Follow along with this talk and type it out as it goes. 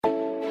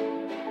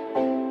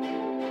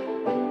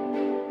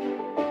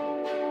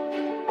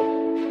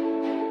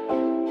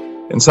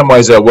In some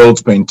ways, our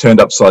world's been turned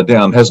upside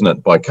down, hasn't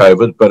it, by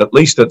COVID? But at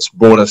least it's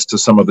brought us to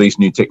some of these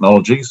new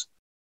technologies,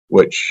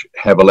 which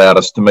have allowed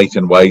us to meet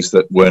in ways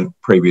that weren't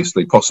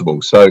previously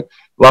possible. So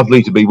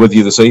lovely to be with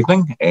you this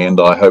evening,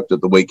 and I hope that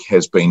the week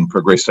has been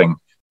progressing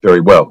very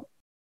well.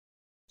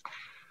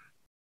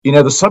 You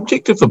know, the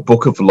subject of the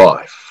Book of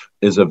Life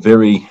is a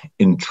very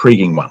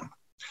intriguing one.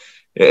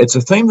 It's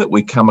a theme that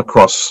we come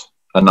across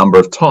a number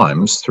of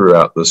times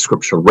throughout the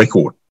scriptural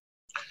record.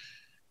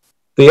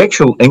 The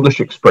actual English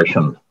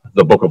expression,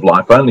 the Book of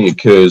Life, only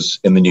occurs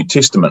in the New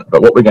Testament,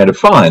 but what we're going to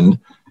find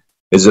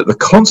is that the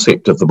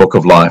concept of the Book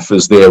of Life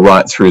is there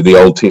right through the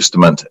Old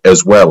Testament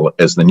as well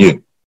as the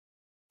New.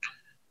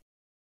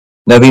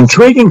 Now, the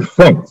intriguing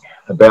thing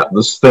about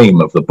this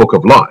theme of the Book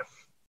of Life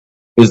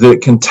is that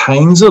it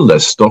contains a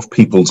list of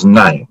people's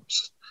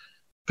names,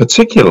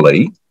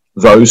 particularly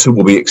those who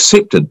will be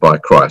accepted by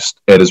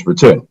Christ at his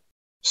return.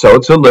 So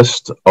it's a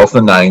list of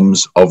the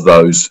names of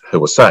those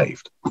who are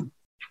saved.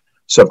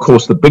 So, of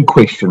course, the big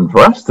question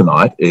for us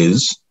tonight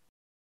is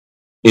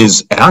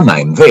our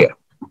name there?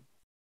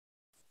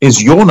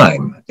 Is your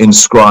name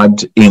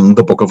inscribed in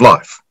the Book of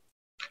Life?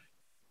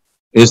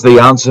 Is the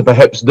answer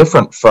perhaps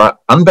different for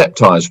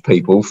unbaptized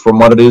people from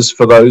what it is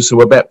for those who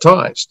are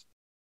baptized?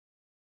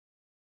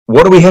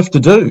 What do we have to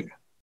do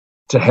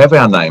to have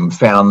our name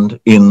found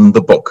in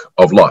the Book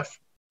of Life?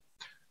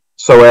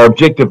 So our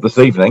objective this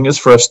evening is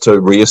for us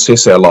to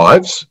reassess our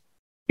lives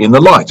in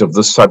the light of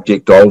the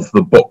subject of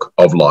the Book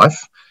of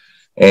Life,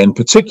 and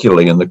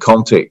particularly in the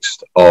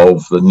context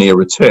of the near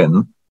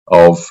return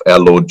of our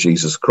Lord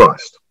Jesus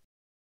Christ.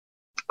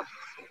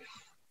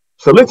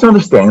 So let's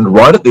understand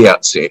right at the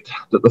outset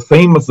that the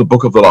theme of the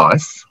Book of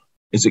Life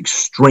is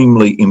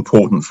extremely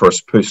important for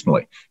us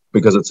personally,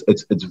 because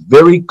it's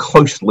very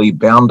closely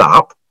bound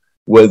up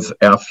with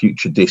our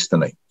future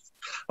destiny.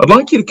 I'd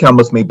like you to come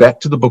with me back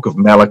to the book of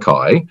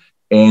Malachi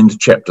and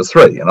chapter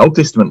 3, an Old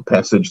Testament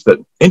passage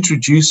that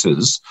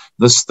introduces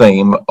this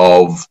theme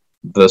of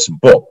this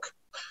book.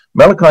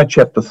 Malachi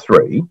chapter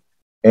 3,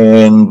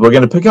 and we're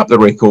going to pick up the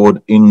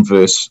record in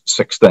verse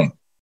 16.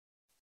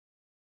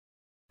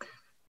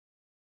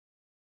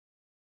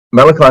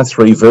 Malachi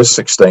 3, verse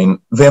 16,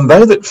 "Then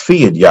they that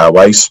feared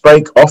Yahweh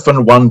spake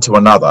often one to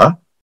another,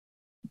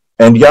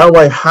 and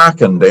Yahweh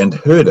hearkened and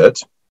heard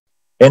it,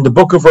 and a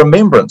book of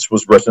remembrance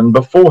was written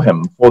before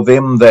him for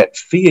them that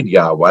feared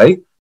Yahweh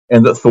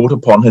and that thought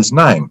upon his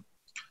name.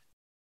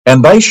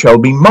 And they shall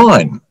be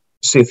mine,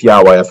 saith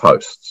Yahweh of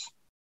hosts,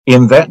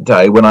 in that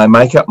day when I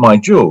make up my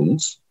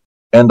jewels,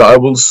 and I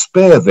will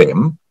spare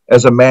them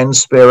as a man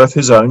spareth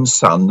his own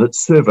son that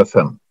serveth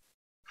him."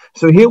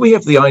 So here we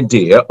have the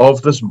idea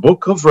of this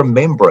book of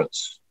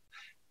remembrance.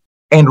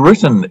 And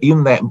written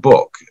in that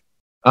book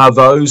are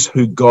those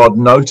who God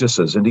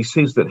notices, and he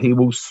says that he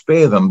will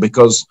spare them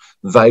because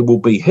they will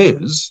be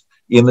his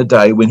in the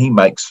day when he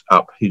makes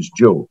up his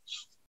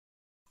jewels.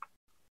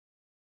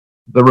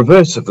 The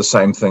reverse of the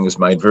same thing is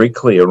made very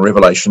clear in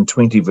Revelation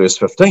 20, verse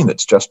 15,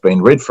 that's just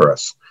been read for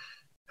us.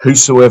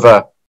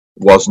 "Whosoever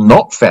was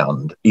not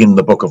found in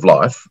the book of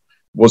life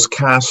was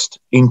cast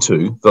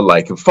into the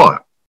lake of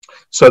fire."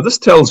 So this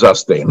tells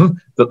us then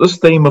that this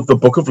theme of the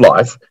Book of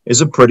Life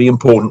is a pretty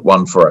important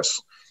one for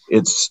us.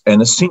 It's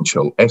an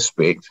essential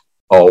aspect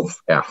of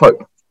our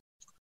hope.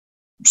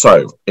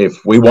 So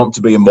if we want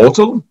to be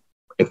immortal,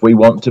 if we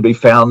want to be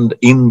found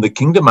in the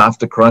kingdom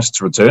after Christ's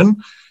return,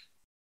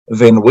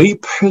 then we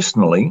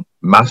personally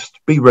must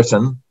be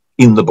written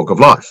in the Book of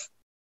Life.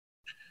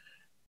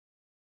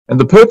 And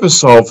the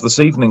purpose of this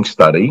evening's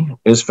study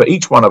is for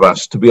each one of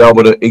us to be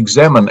able to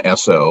examine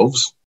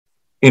ourselves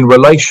in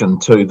relation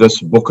to this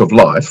Book of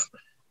Life,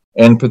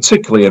 and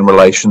particularly in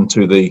relation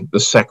to the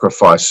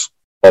sacrifice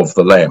of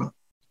the Lamb.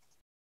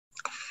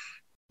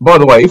 By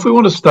the way, if we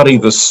want to study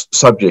this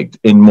subject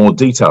in more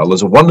detail,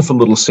 there's a wonderful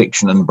little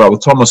section in Brother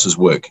Thomas's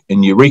work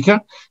in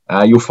Eureka.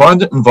 You'll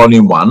find it in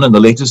volume 1 in the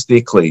Letters to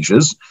the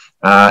Ecclesias,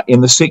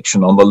 in the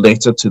section on the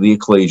letter to the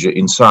Ecclesia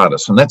in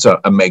Sardis. And that's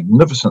a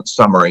magnificent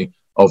summary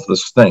of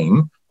this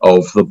theme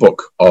of the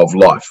Book of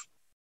Life.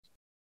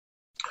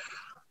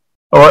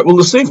 All right, well,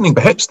 this evening,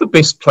 perhaps the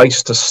best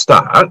place to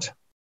start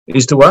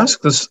is to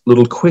ask this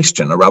little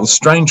question, a rather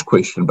strange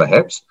question,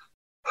 perhaps.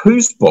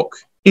 Whose book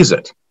is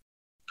it?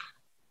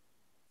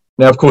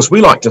 Now, of course, we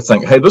like to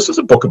think, hey, this is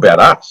a book about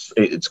us.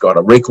 It's got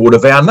a record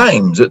of our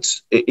names.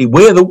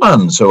 We're the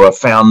ones who are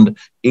found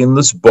in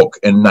this book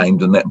and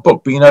named in that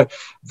book. But, you know,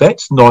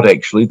 that's not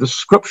actually the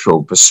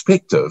scriptural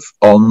perspective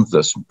on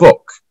this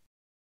book.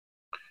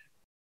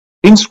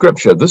 In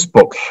Scripture, this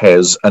book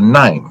has a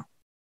name.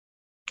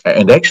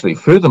 And actually,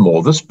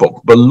 furthermore, this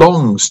book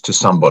belongs to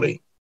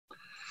somebody.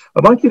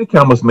 I'd like you to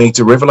come with me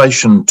to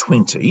Revelation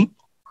 20.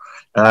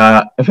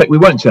 In fact, we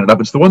won't turn it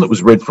up. It's the one that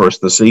was read for us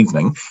this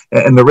evening.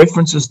 And the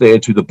references there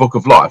to the Book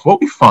of Life.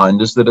 What we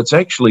find is that it's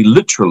actually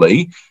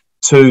literally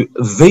to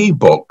the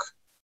book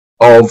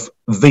of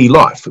the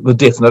life, the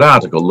definite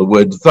article. The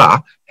word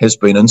 "the" has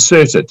been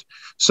inserted.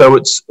 So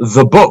it's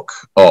the book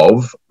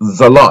of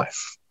the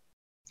life.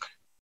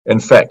 In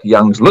fact,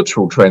 Young's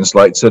literal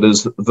translates it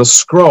as the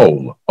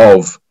scroll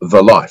of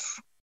the life.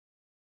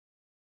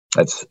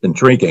 That's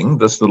intriguing.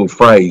 This little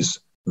phrase,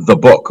 the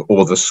book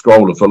or the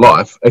scroll of the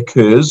life,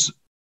 occurs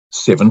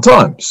 7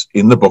 times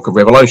in the book of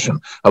Revelation,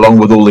 along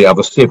with all the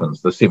other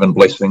 7s, the 7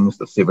 blessings,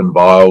 the 7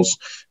 vials,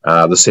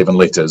 the 7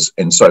 letters,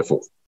 and so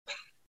forth.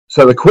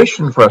 So the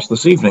question for us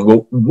this evening,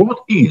 well,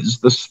 what is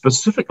the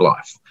specific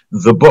life,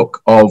 the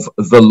book of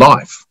the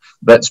life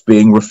that's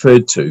being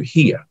referred to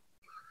here?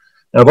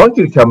 Now, I'd like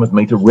you to come with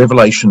me to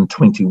Revelation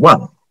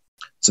 21.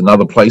 It's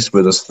another place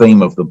where this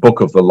theme of the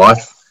book of the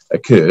life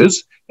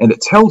occurs, and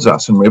it tells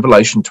us in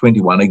Revelation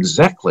 21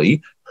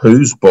 exactly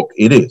whose book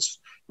it is.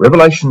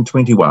 Revelation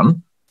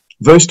 21,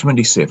 verse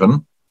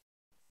 27,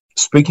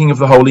 speaking of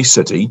the holy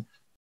city,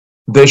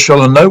 there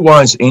shall in no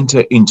wise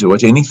enter into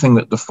it anything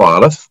that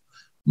defileth,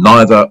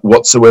 neither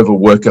whatsoever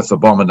worketh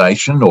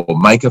abomination or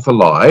maketh a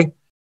lie,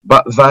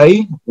 but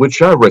they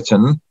which are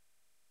written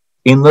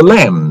in the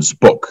Lamb's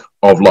book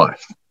of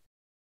life.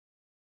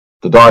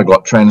 The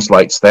Diaglott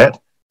translates that,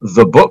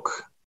 the book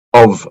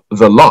of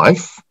the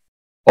life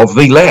of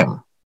the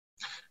Lamb.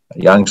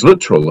 Young's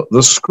literal,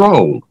 the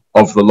scroll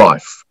of the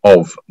life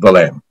of the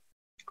Lamb.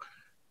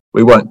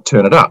 We won't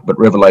turn it up, but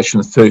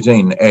Revelation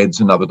 13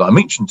 adds another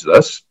dimension to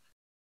this.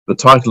 The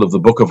title of the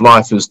book of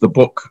life is the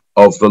book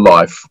of the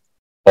life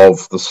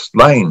of the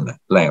slain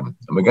Lamb.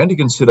 And we're going to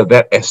consider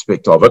that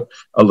aspect of it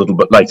a little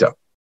bit later.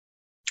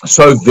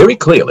 So very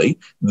clearly,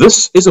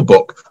 this is a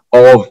book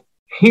of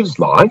his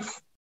life.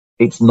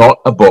 It's not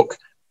a book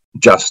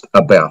just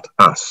about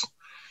us.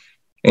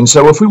 And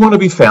so if we want to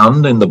be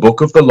found in the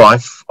book of the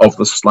life of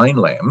the slain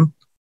Lamb,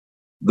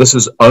 this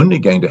is only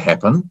going to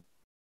happen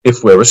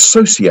if we're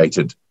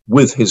associated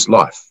with his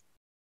life,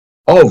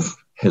 of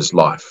his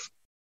life,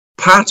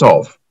 part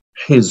of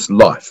his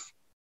life.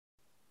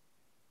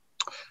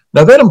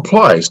 Now that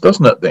implies,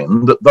 doesn't it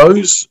then, that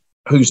those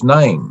whose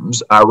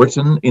names are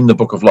written in the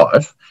book of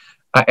life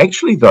are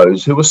actually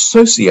those who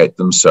associate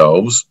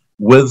themselves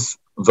with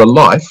the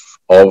life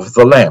of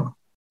the Lamb,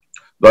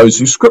 those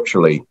who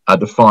scripturally are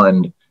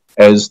defined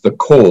as the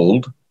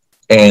called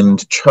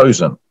and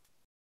chosen.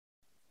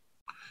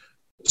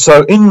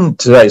 So in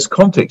today's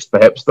context,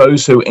 perhaps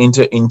those who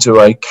enter into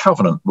a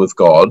covenant with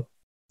God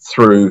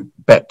through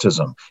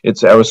baptism.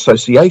 It's our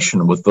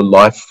association with the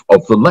life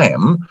of the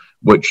Lamb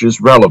which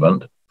is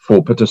relevant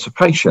for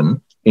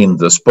participation in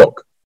this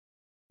book.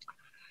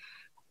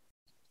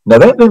 Now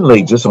that then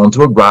leads us on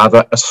to a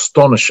rather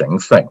astonishing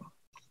thing.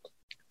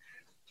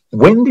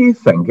 When do you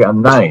think our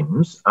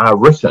names are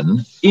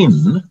written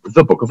in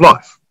the book of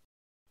life?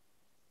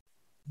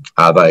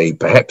 Are they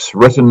perhaps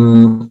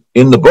written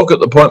in the book at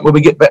the point where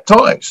we get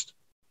baptized?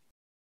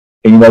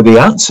 And you know, the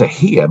answer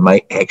here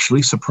may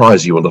actually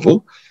surprise you a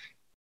little,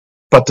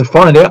 but to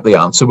find out the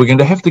answer, we're going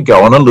to have to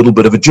go on a little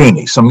bit of a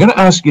journey. So I'm going to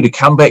ask you to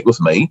come back with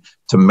me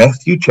to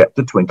Matthew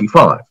chapter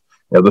 25.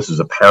 Now, this is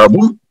a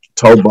parable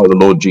told by the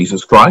Lord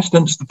Jesus Christ,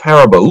 and it's the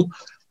parable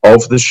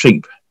of the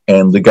sheep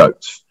and the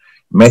goats.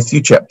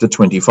 Matthew chapter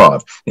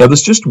 25. Now,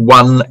 there's just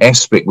one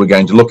aspect we're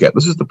going to look at.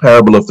 This is the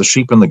parable of the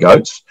sheep and the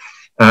goats,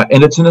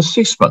 and it's an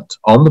assessment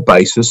on the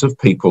basis of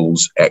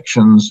people's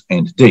actions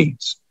and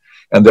deeds.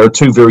 And there are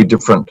 2 very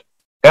different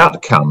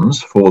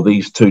outcomes for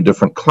these 2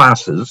 different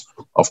classes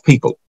of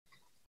people.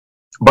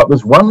 But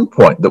there's one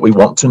point that we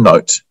want to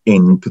note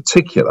in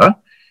particular,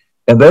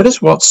 and that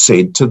is what's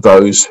said to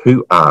those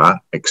who are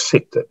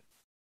accepted.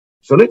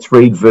 So let's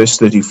read verse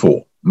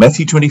 34,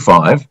 Matthew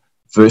 25,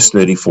 verse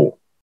 34.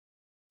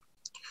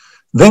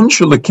 Then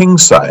shall the king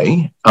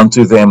say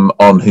unto them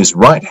on his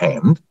right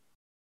hand,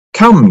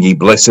 Come, ye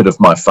blessed of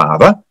my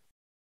Father,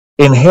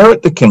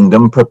 inherit the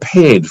kingdom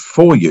prepared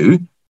for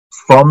you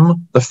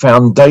from the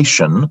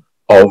foundation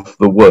of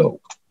the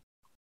world.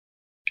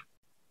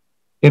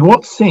 In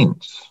what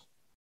sense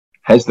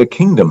has the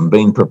kingdom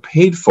been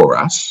prepared for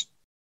us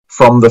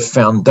from the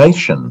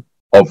foundation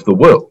of the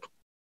world?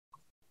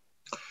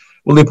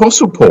 Well, the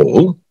Apostle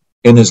Paul,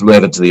 in his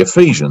letter to the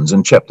Ephesians,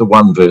 in chapter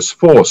 1, verse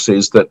 4,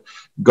 says that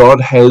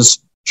God has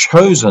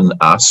chosen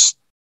us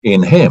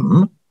in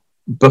him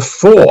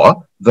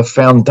before the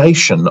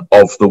foundation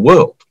of the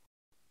world.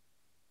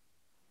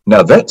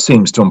 Now, that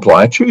seems to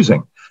imply a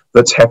choosing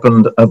that's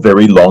happened a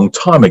very long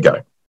time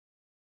ago.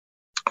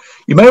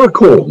 You may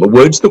recall the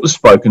words that were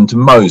spoken to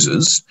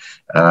Moses.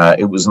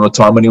 It was in the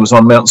time when he was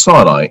on Mount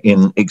Sinai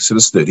in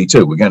Exodus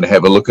 32. We're going to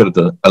have a look at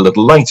it a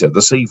little later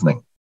this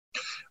evening.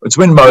 It's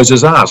when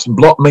Moses asked,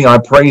 Blot me, I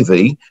pray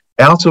thee,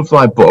 out of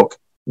thy book,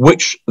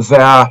 which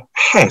thou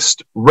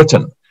hast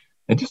written.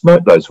 And just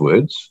note those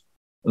words,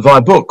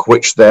 thy book,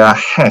 which thou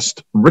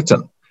hast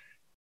written,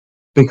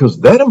 because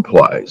that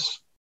implies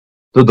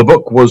that the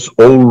book was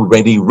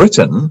already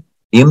written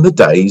in the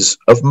days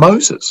of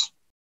Moses.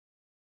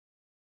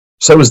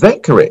 So is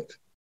that correct?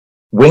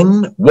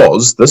 When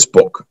was this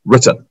book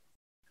written?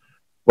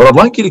 Well, I'd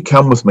like you to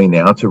come with me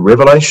now to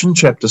Revelation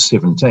chapter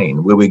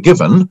 17, where we're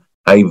given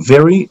a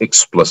very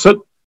explicit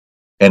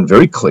and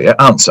very clear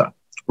answer.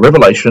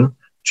 Revelation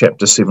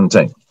chapter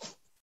 17.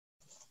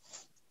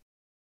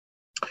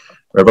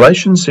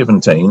 Revelation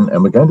 17,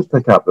 and we're going to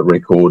pick up the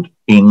record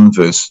in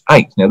verse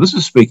 8. Now, this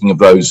is speaking of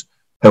those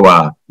who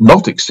are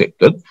not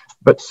accepted,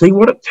 But see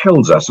what it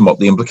tells us and what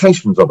the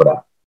implications of it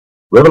are.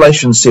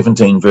 Revelation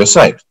 17, verse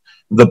 8.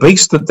 The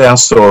beast that thou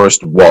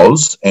sawest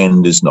was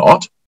and is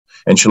not,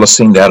 and shall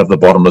ascend out of the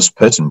bottomless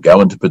pit and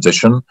go into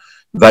perdition.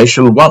 They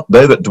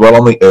that dwell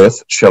on the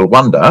earth shall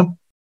wonder,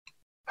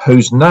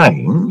 whose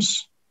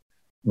names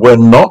were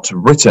not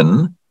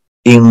written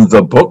in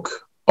the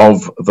book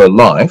of the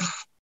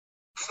life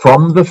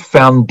from the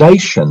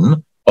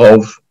foundation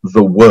of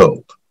the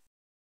world.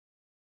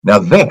 Now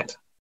that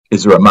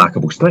is a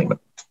remarkable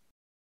statement.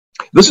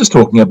 This is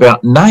talking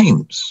about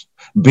names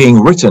being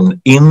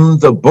written in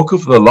the book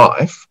of the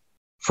life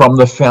from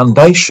the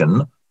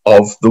foundation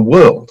of the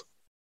world.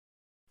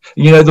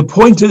 You know, the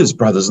point is,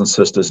 brothers and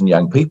sisters and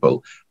young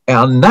people,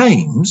 our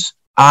names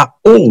are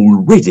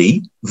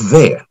already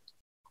there.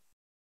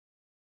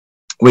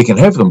 We can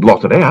have them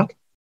blotted out,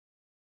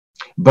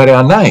 but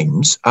our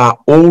names are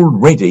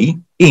already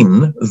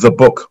in the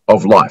book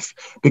of life,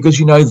 because,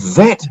 you know,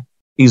 that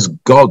is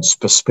God's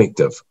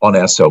perspective on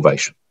our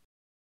salvation.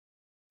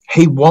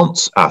 He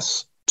wants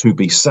us to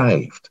be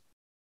saved.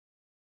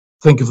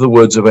 Think of the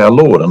words of our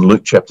Lord in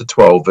Luke chapter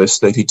 12, verse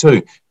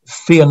 32.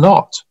 Fear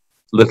not,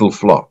 little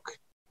flock.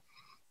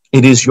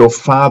 It is your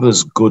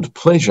Father's good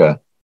pleasure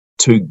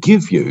to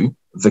give you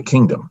the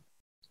kingdom.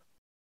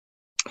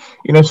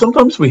 You know,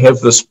 sometimes we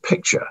have this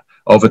picture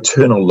of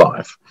eternal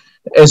life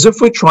as if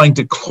we're trying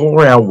to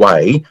claw our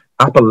way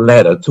up a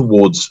ladder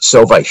towards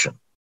salvation.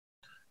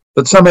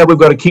 That somehow we've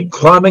got to keep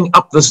climbing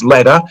up this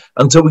ladder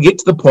until we get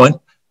to the point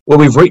where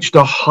we've reached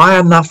a high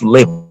enough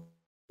level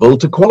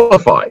to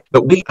qualify,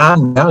 that we are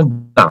now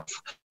enough,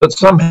 that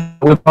somehow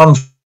we've gone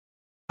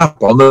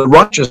up on the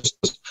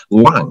righteousness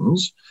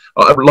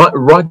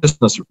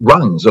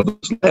rungs of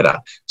this ladder,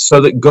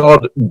 so that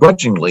God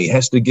grudgingly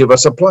has to give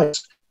us a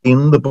place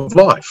in the book of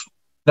life.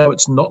 No,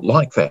 it's not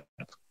like that.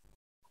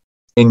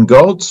 In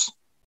God's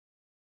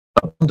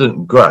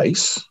abundant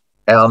grace,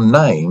 our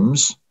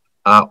names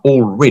are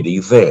already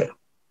there.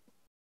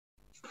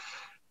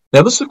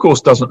 Now, this, of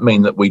course, doesn't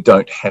mean that we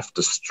don't have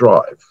to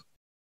strive.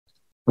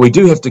 We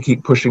do have to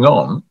keep pushing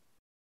on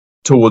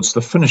towards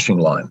the finishing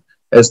line.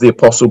 As the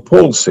Apostle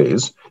Paul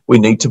says, we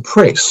need to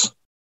press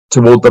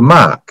toward the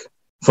mark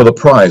for the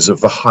prize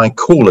of the high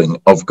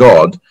calling of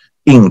God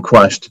in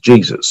Christ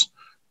Jesus.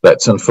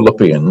 That's in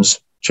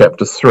Philippians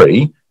chapter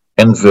 3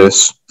 and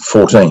verse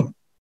 14.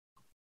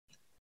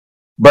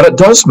 But it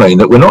does mean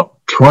that we're not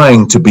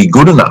trying to be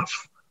good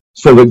enough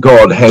so that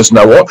God has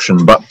no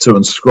option but to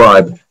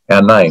inscribe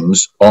our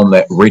names on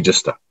that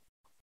register.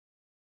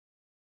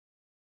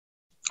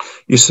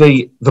 You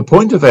see, the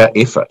point of our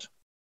effort,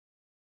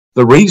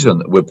 the reason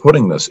that we're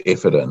putting this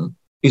effort in,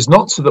 is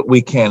not so that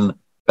we can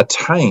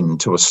attain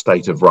to a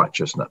state of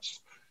righteousness,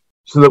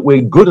 so that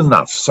we're good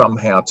enough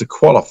somehow to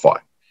qualify.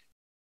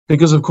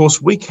 Because, of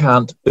course, we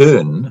can't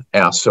earn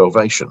our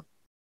salvation.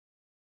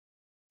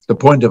 The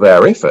point of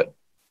our effort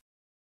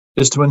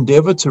is to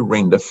endeavour to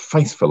render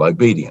faithful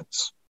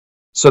obedience,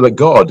 so that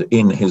God,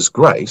 in his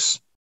grace,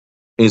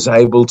 is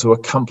able to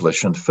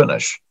accomplish and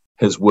finish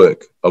his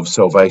work of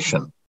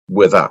salvation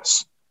with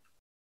us.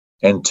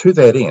 And to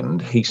that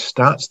end, he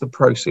starts the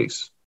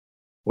process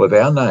with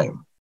our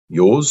name,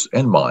 yours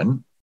and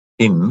mine,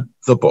 in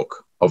the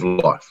book of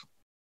life.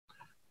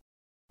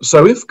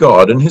 So if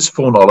God, in his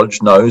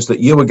foreknowledge, knows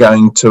that you are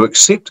going to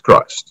accept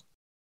Christ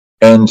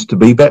and to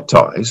be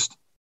baptized,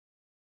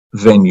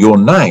 then your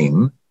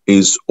name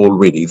is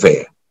already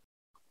there.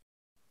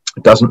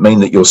 It doesn't mean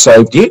that you're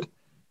saved yet,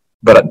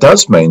 but it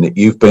does mean that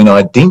you've been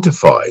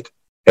identified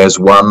as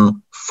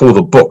one for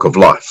the book of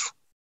life.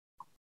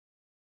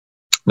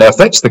 Now, if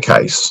that's the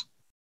case,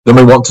 then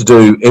we want to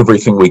do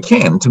everything we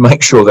can to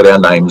make sure that our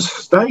names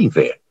stay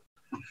there.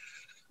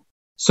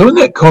 So in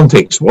that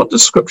context, what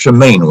does Scripture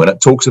mean when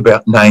it talks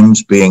about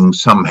names being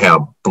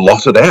somehow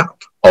blotted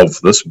out of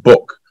this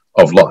book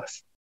of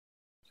life?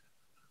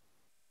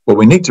 Well,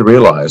 we need to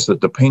realize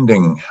that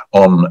depending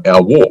on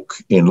our walk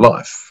in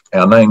life,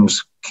 our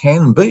names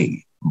can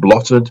be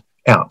blotted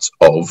out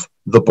of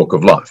the book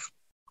of life.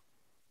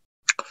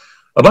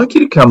 I'd like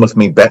you to come with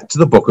me back to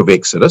the book of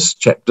Exodus,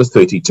 chapter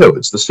 32.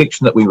 It's the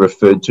section that we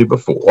referred to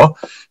before,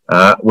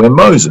 where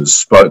Moses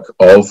spoke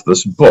of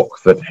this book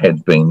that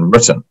had been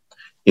written.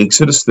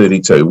 Exodus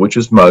 32, which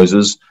is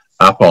Moses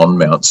up on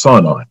Mount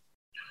Sinai.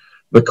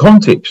 The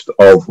context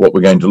of what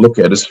we're going to look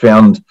at is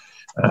found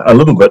a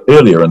little bit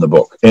earlier in the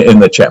book, in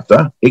the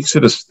chapter,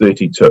 Exodus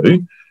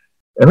 32.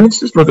 And let's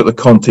just look at the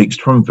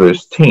context from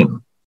verse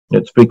 10.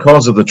 It's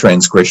because of the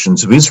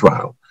transgressions of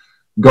Israel.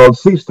 God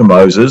says to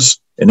Moses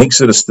in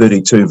Exodus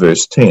 32,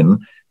 verse 10,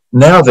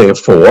 "Now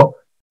therefore,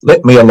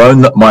 let me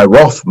alone that my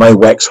wrath may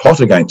wax hot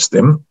against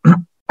them,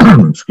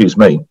 excuse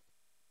me,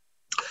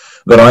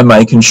 that I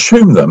may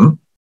consume them,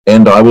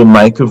 and I will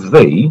make of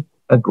thee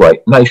a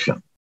great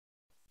nation."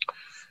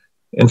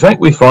 In fact,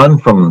 we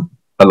find from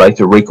a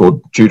later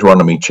record,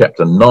 Deuteronomy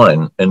chapter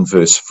 9 and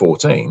verse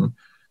 14,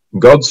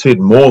 God said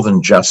more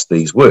than just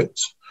these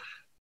words.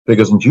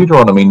 Because in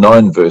Deuteronomy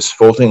 9 verse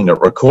 14, it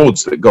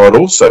records that God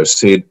also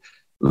said,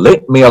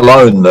 "Let me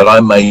alone that I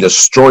may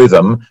destroy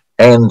them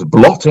and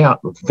blot out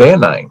their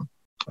name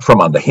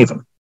from under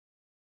heaven.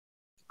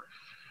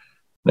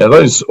 Now,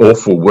 those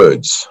awful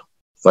words,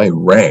 they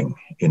rang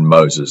in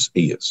Moses'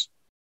 ears,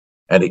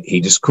 and he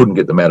just couldn't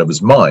get them out of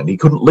his mind. He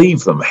couldn't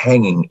leave them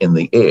hanging in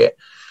the air,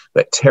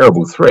 that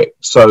terrible threat.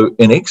 So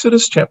in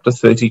Exodus chapter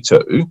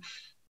 32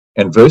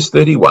 and verse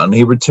 31,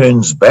 he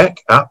returns back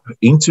up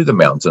into the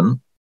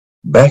mountain,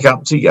 back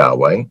up to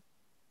Yahweh,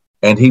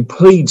 and he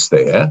pleads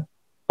there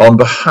on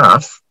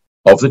behalf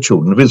of the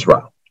children of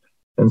Israel.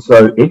 And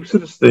so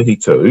Exodus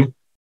 32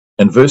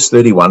 and verse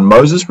 31,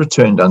 Moses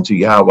returned unto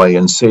Yahweh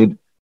and said,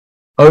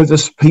 "O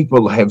this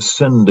people have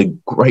sinned a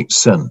great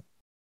sin,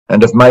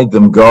 and have made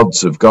them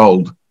gods of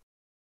gold.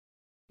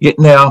 Yet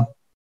now,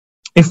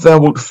 if thou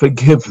wilt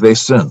forgive their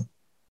sin,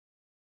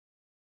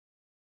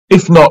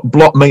 if not,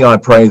 blot me, I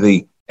pray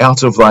thee,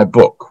 out of thy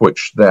book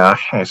which thou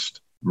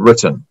hast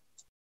written."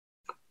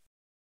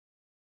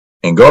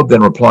 And God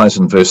then replies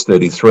in verse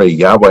 33,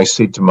 Yahweh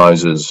said to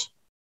Moses,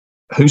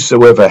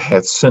 "Whosoever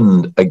hath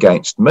sinned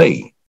against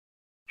me,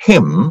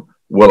 him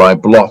will I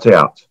blot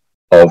out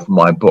of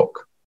my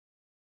book."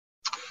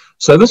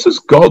 So this is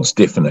God's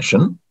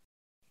definition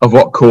of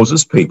what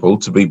causes people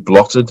to be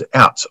blotted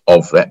out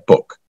of that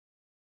book,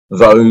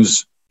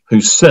 those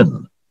who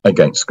sin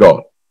against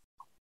God.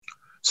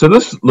 So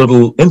this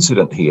little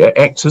incident here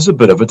acts as a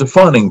bit of a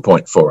defining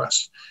point for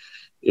us.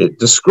 It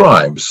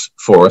describes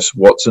for us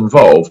what's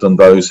involved in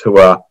those who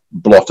are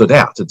blotted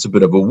out. It's a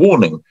bit of a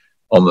warning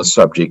on the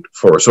subject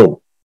for us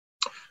all.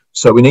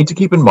 So we need to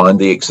keep in mind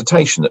the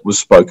exhortation that was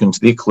spoken to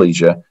the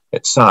ecclesia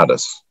at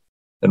Sardis.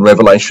 In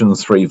Revelation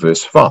 3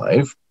 verse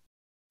 5,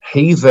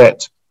 "He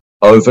that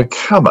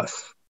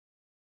overcometh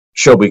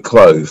shall be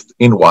clothed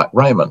in white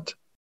raiment,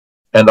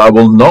 and I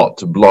will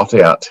not blot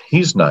out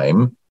his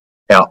name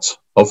out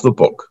of the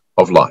book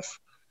of life."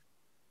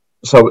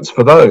 So it's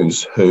for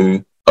those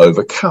who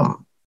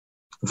overcome.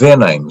 Their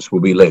names will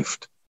be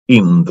left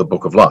in the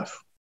book of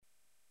life.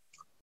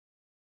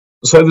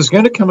 So there's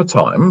going to come a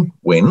time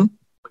when,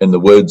 in the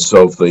words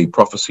of the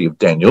prophecy of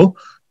Daniel,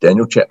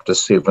 Daniel chapter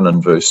 7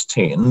 and verse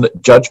 10,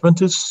 that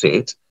judgment is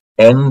set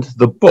and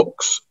the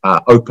books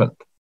are opened.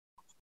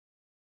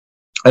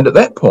 And at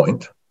that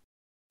point,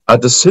 a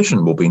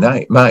decision will be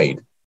made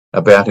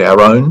about our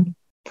own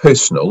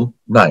personal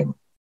name.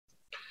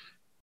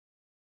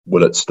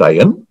 Will it stay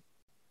in?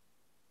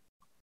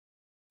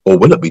 Or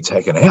will it be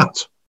taken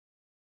out?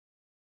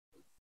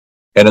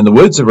 And in the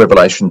words of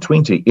Revelation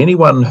 20,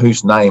 anyone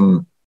whose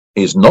name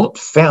is not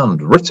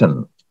found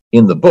written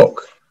in the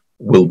book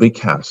will be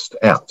cast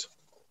out.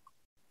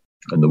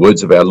 In the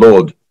words of our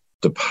Lord,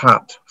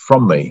 "Depart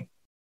from me,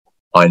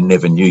 I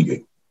never knew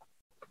you."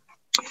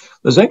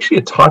 There's actually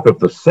a type of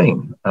the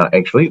scene,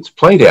 it's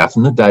played out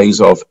in the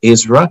days of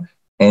Ezra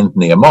and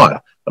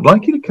Nehemiah. I'd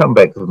like you to come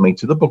back with me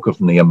to the book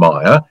of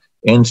Nehemiah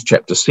and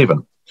chapter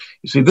 7.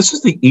 You see, this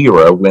is the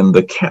era when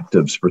the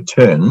captives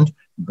returned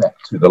back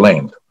to the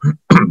land.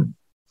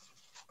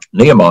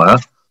 Nehemiah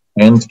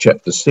and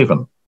chapter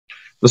 7.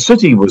 The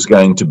city was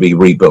going to be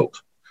rebuilt.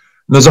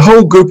 And there's a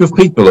whole group of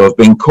people who have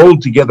been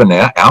called together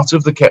now out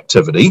of the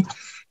captivity,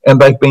 and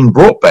they've been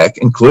brought back,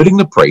 including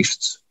the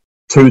priests,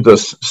 to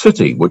this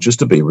city, which is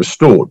to be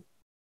restored.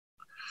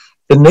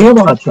 In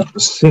Nehemiah chapter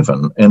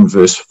 7 and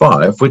verse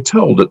 5, we're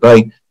told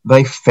that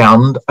they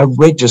found a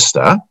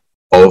register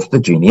of the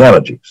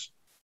genealogies.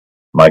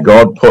 "My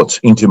God put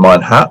into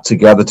mine heart to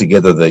gather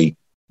together the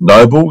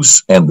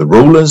nobles and the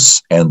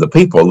rulers and the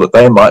people, that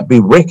they might be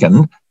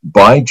reckoned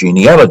by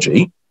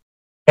genealogy.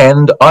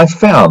 And I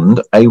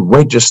found a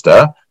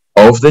register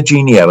of the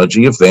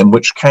genealogy of them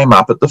which came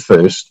up at the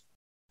first,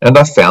 and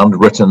I found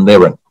written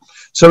therein."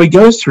 So he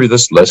goes through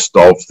this list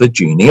of the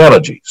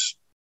genealogies.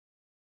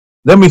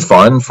 Then we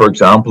find, for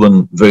example,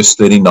 in verse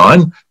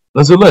 39,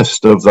 there's a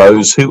list of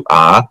those who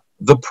are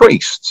the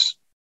priests.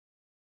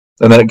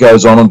 And then it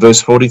goes on in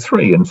verse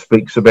 43 and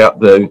speaks about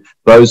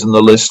those in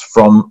the list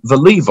from the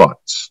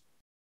Levites.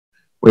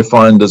 We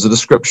find there's a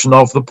description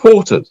of the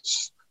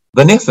porters,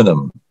 the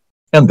Nethinim,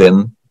 and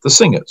then the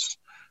singers.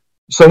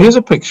 So here's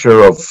a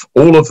picture of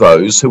all of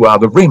those who are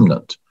the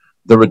remnant,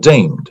 the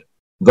redeemed,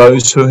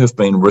 those who have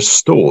been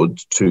restored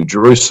to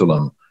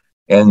Jerusalem.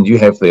 And you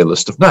have their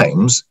list of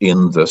names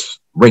in this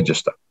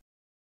register.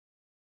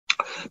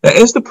 Now,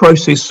 as the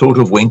process sort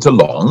of went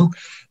along,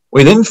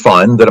 we then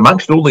find that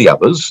amongst all the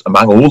others,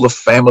 among all the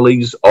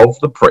families of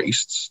the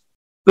priests,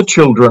 the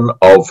children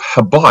of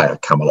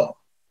Habiah come along.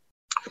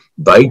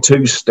 They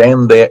too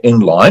stand there in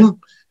line,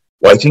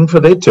 waiting for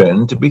their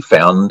turn to be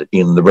found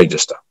in the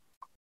register.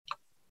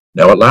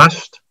 Now at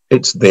last,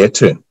 it's their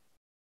turn.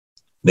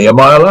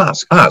 Nehemiah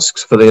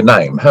asks for their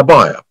name,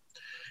 Habiah,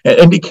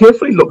 and he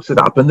carefully looks it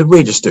up in the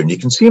register, and you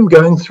can see him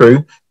going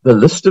through the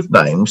list of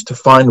names to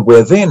find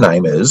where their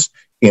name is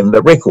in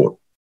the record.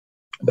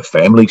 The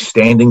family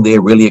standing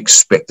there really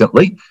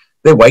expectantly.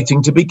 They're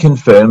waiting to be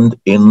confirmed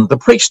in the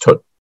priesthood.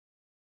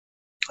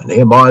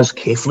 Nehemiah's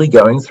carefully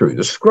going through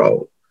the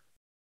scroll.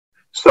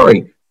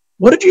 "Sorry,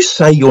 what did you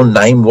say your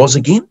name was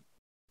again?"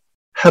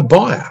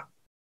 "Habiah."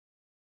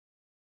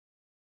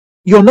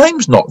 "Your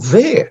name's not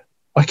there.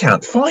 I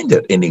can't find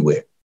it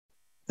anywhere."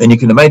 And you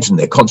can imagine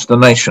their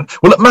consternation.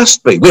 Well, it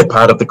must be. We're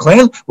part of the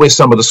clan. We're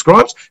some of the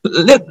scribes.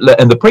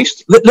 And the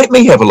priest, let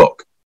me have a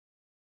look.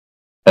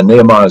 And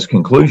Nehemiah's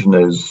conclusion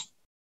is,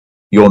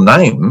 your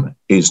name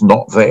is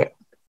not there.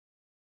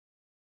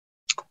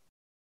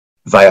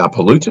 They are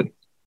polluted.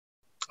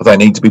 They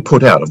need to be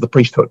put out of the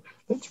priesthood.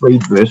 Let's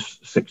read verse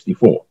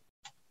 64.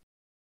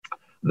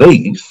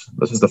 This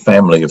is the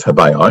family of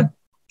Habai,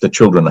 the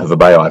children of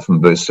Habai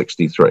from verse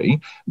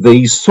 63.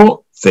 These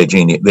sought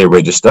their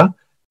register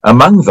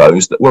among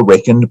those that were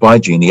reckoned by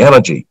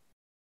genealogy.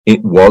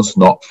 It was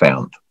not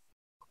found.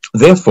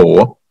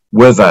 Therefore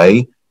were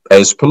they,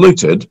 as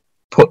polluted,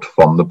 put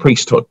from the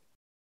priesthood.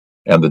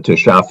 And the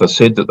Tirshatha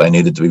said that they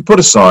needed to be put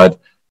aside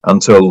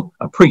until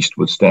a priest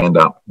would stand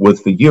up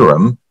with the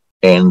Urim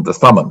and the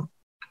Thummim.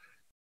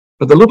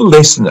 But the little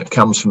lesson that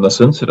comes from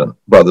this incident,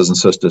 brothers and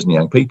sisters and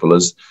young people,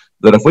 is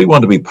that if we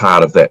want to be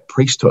part of that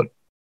priesthood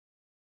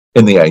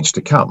in the age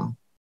to come,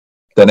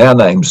 then our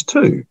names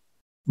too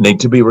need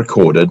to be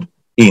recorded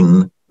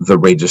in the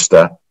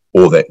register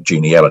or that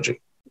genealogy.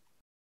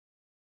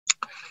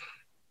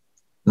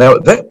 Now,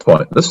 at that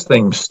point, this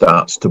theme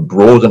starts to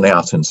broaden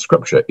out in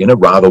Scripture in a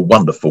rather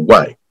wonderful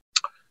way.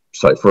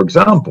 So, for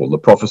example, the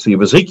prophecy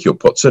of Ezekiel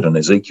puts it in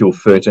Ezekiel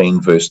 13,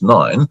 verse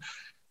 9.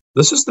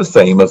 This is the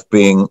theme of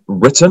being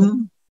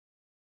written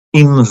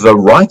in the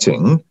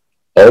writing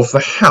of the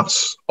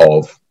house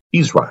of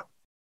Israel.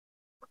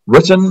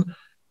 Written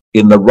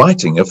in the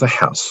writing of the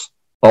house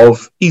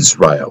of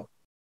Israel.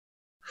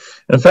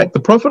 In fact, the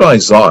prophet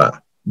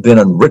Isaiah then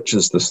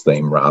enriches this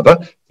theme rather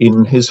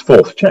in his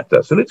 4th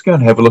chapter. So let's go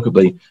and have a look at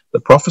the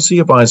prophecy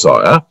of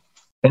Isaiah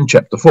in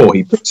chapter 4.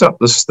 He picks up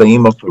this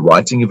theme of the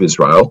writing of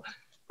Israel,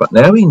 but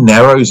now he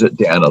narrows it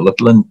down a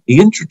little and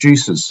he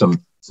introduces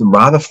some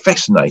rather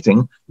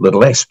fascinating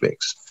little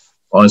aspects.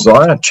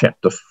 Isaiah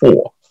chapter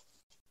 4.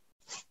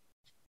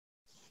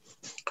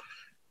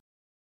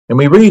 And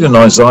we read in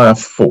Isaiah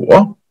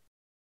 4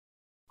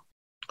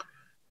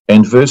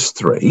 and verse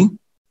 3,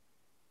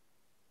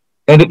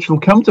 and it shall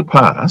come to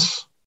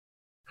pass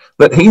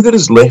that he that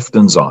is left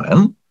in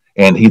Zion,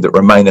 and he that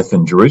remaineth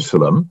in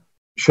Jerusalem,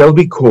 shall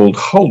be called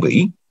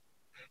holy,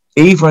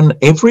 even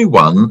every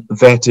one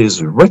that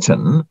is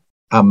written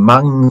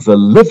among the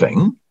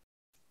living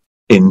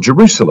in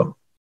Jerusalem.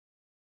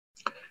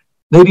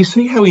 Now, do you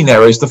see how he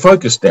narrows the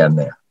focus down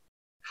there?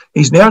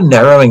 He's now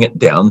narrowing it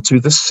down to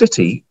the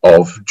city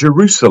of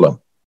Jerusalem.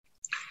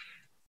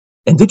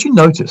 And did you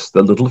notice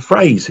the little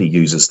phrase he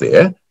uses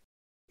there?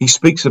 He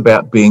speaks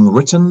about being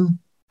written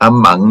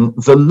among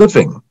the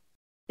living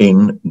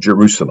in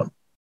Jerusalem.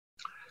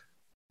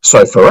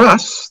 So for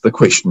us, the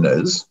question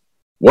is,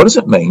 what does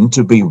it mean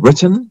to be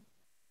written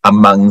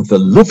among the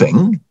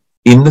living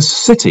in the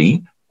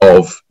city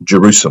of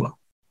Jerusalem?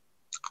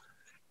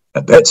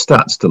 And that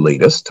starts to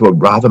lead us to a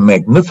rather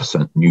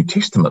magnificent New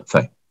Testament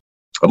thing.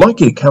 I'd like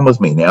you to come with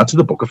me now to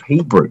the book of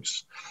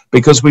Hebrews,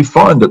 because we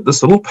find that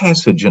this little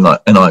passage in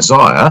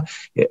Isaiah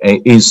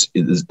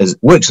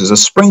works as a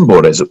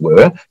springboard, as it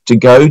were, to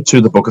go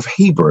to the book of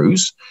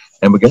Hebrews,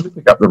 and we're going to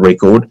pick up the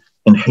record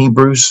in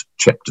Hebrews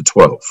chapter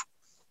 12.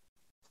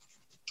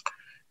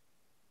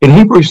 In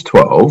Hebrews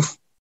 12,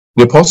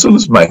 the apostle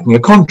is making a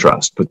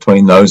contrast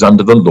between those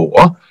under the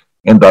law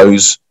and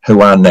those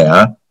who are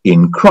now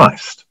in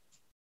Christ.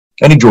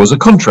 And he draws a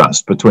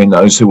contrast between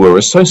those who were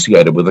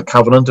associated with the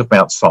covenant of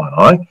Mount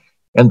Sinai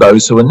and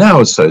those who are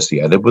now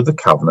associated with the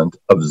covenant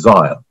of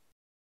Zion.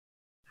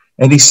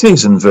 And he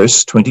says in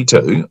verse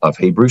 22 of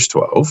Hebrews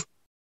 12,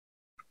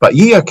 but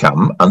ye are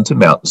come unto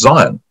Mount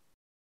Zion,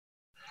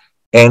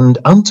 and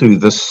unto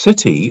the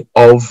city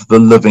of the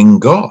living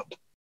God,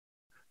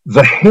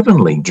 the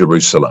heavenly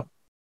Jerusalem,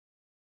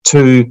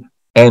 to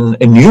an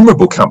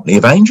innumerable company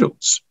of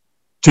angels,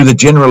 to the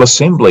general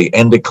assembly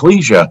and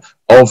ecclesia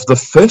of the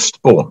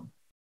firstborn,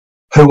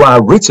 who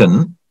are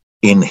written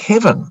in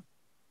heaven,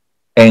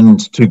 and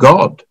to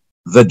God,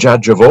 the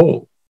judge of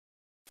all,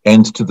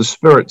 and to the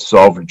spirits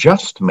of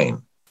just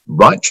men,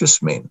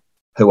 righteous men,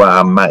 who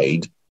are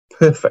made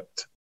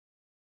perfect.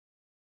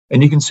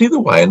 And you can see the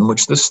way in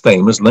which this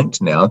theme is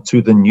linked now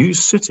to the new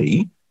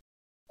city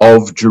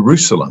of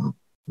Jerusalem,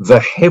 the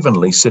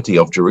heavenly city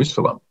of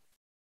Jerusalem,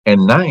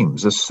 and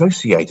names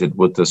associated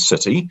with this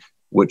city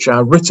which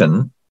are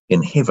written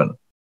in heaven.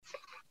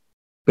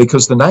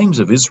 Because the names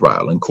of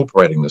Israel,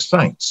 incorporating the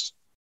saints,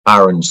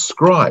 are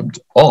inscribed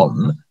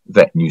on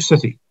that new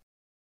city.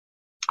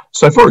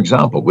 So, for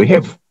example, we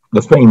have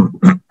the theme,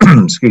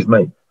 excuse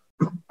me,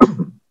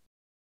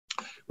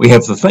 we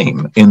have the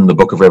theme in the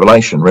book of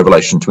Revelation,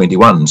 Revelation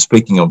 21,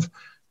 speaking of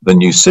the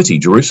new city,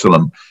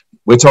 Jerusalem.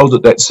 We're told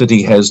that that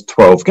city has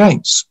 12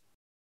 gates,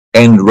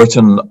 and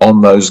written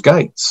on those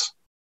gates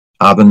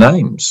are the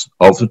names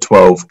of the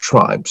 12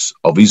 tribes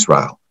of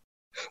Israel.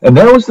 And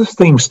now as this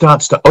theme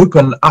starts to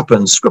open up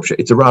in Scripture,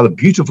 it's a rather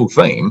beautiful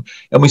theme,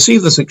 and we see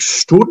this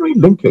extraordinary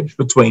linkage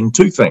between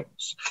two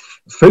things.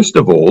 First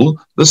of all,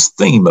 this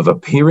theme of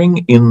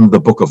appearing in the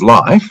book of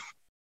life,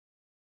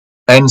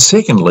 and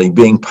secondly,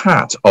 being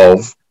part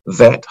of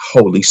that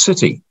holy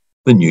city,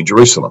 the New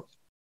Jerusalem.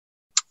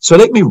 So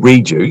let me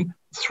read you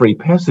three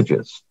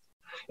passages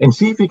and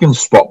see if you can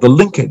spot the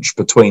linkage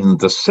between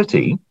the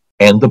city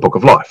and the book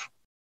of life.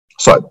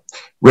 So,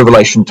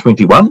 Revelation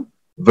 21,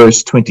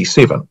 verse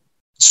 27,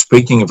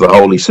 speaking of the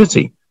holy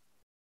city,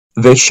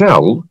 there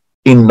shall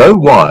in no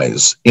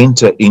wise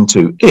enter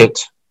into it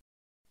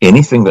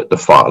anything that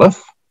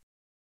defileth,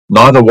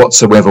 neither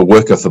whatsoever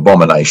worketh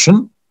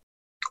abomination,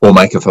 or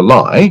maketh a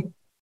lie,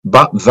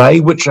 but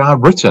they which are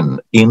written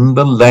in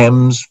the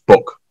Lamb's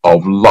book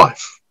of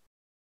life.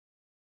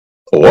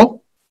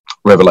 Or,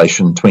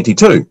 Revelation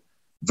 22,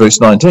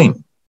 verse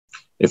 19,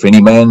 if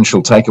any man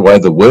shall take away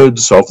the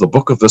words of the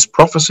book of this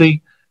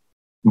prophecy,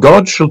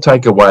 God shall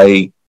take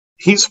away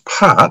his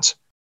part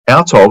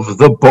out of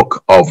the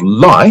book of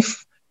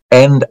life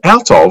and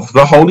out of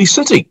the holy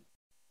city,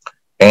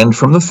 and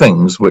from the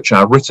things which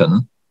are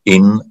written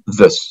in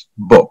this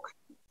book.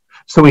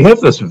 So we have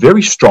this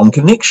very strong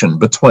connection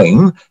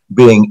between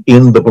being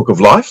in the book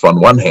of life on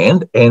one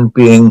hand and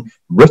being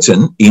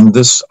written in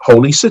this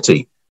holy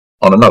city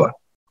on another.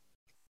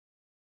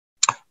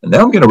 And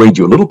now I'm going to read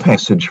you a little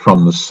passage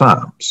from the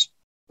Psalms.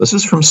 This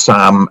is from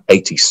Psalm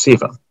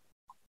 87.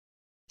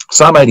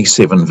 Psalm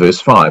 87,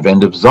 verse 5,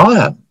 and of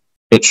Zion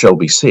it shall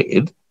be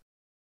said,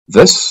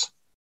 this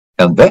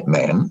and that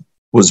man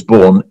was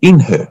born in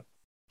her,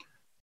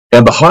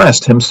 and the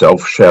highest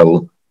himself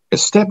shall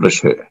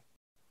establish her.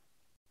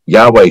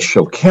 Yahweh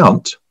shall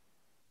count,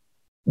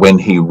 when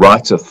he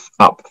writeth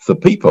up the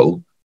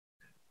people,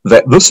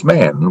 that this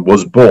man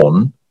was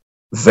born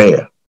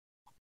there.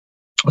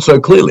 So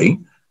clearly,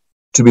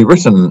 to be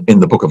written in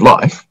the book of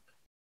life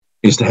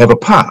is to have a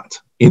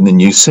part in the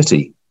new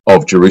city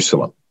of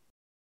Jerusalem.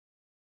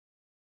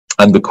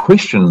 And the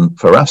question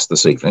for us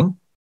this evening,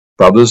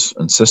 brothers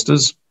and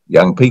sisters,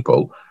 young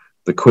people,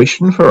 the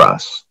question for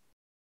us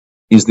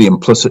is the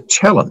implicit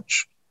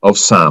challenge of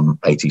Psalm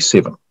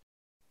 87.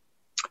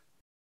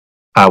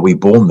 Are we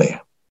born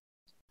there?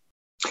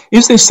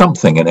 Is there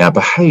something in our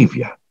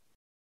behaviour,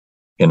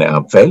 in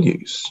our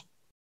values,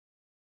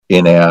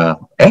 in our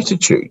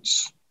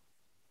attitudes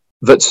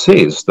that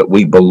says that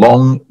we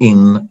belong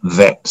in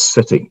that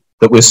city,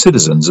 that we're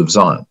citizens of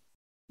Zion?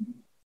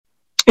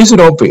 Is it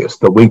obvious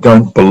that we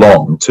don't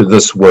belong to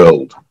this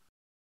world?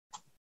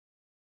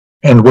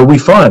 And will we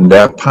find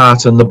our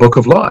part in the book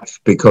of life?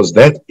 Because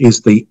that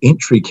is the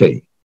entry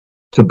key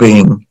to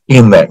being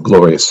in that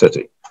glorious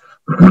city.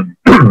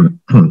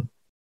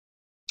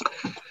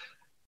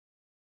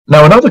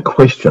 Now, another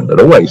question that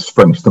always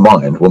springs to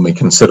mind when we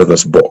consider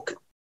this book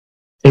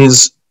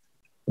is,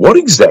 what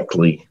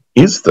exactly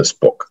is this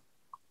book?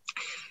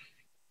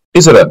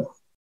 Is it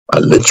a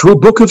literal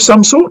book of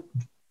some sort?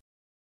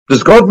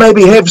 Does God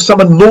maybe have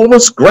some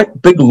enormous,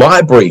 great big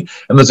library,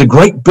 and there's a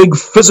great big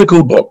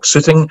physical book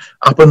sitting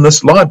up in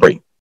this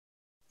library?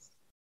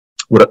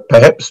 Would it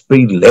perhaps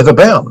be leather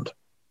bound?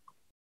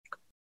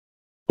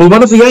 Will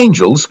one of the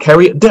angels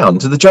carry it down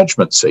to the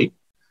judgment seat?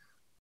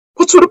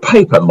 What sort of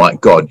paper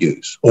might God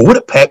use? Or would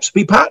it perhaps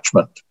be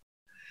parchment?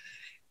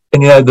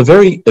 And you know, the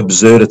very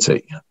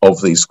absurdity of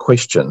these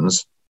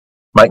questions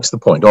makes the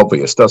point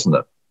obvious, doesn't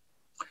it?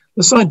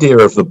 This idea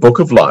of the book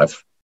of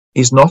life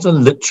is not a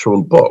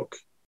literal book.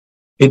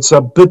 It's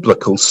a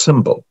biblical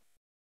symbol.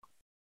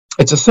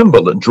 It's a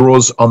symbol that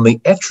draws on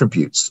the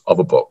attributes of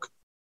a book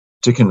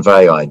to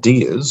convey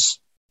ideas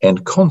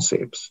and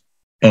concepts,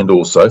 and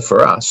also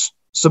for us,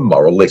 some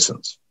moral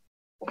lessons.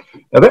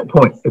 Now, that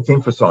point is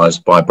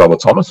emphasised by Brother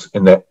Thomas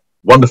in that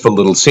wonderful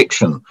little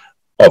section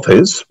of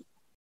his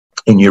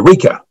in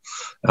Eureka,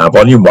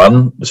 Volume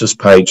 1, this is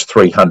page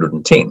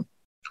 310,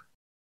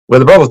 where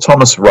the Brother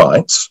Thomas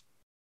writes,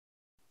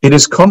 it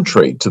is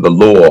contrary to the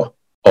law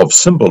of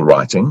symbol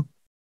writing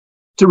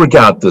to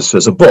regard this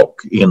as a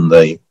book in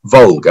the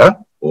vulgar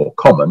or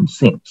common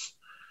sense.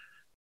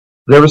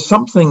 There is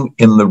something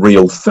in the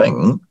real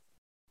thing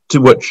to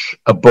which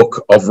a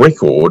book of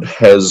record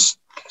has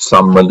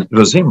some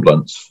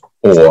resemblance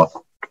or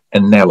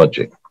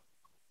analogy.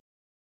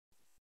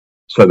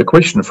 So the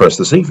question for us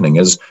this evening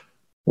is,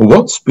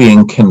 what's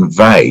being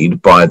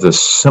conveyed by the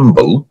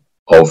symbol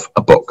of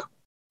a book?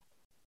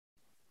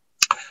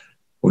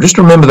 Well, just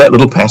remember that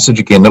little passage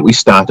again that we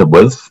started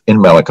with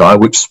in Malachi,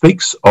 which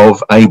speaks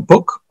of a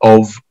book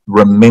of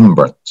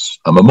remembrance,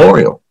 a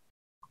memorial.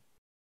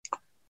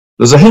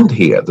 There's a hint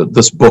here that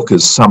this book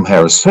is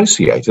somehow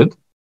associated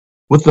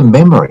with the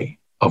memory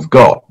of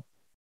God.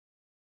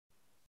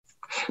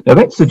 Now,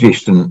 that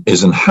suggestion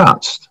is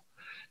enhanced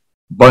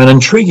by an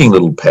intriguing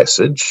little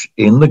passage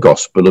in the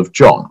Gospel of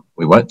John.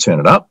 We won't turn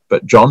it up,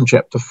 but John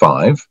chapter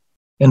 5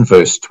 and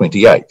verse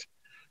 28.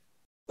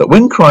 That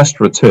when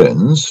Christ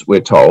returns, we're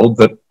told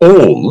that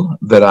all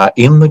that are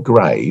in the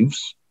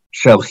graves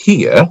shall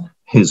hear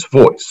his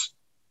voice.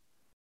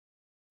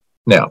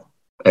 Now,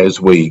 as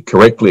we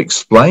correctly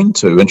explain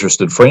to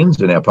interested friends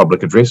in our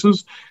public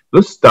addresses,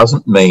 this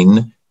doesn't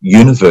mean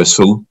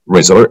universal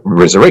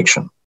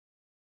resurrection.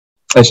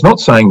 It's not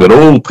saying that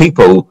all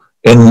people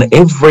in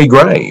every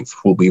grave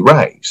will be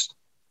raised.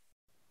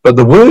 But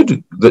the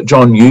word that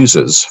John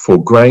uses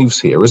for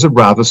graves here is a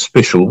rather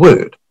special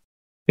word.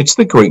 It's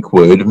the Greek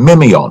word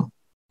memion,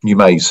 You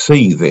may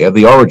see there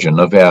the origin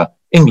of our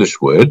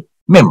English word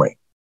memory.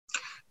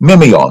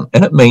 Memeon,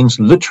 and it means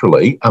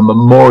literally a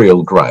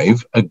memorial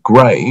grave, a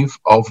grave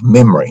of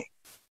memory.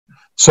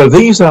 So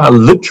these are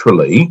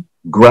literally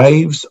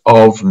graves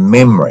of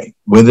memory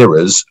where there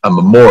is a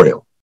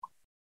memorial.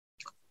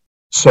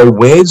 So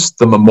where's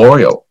the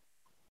memorial?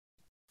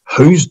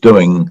 Who's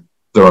doing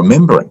the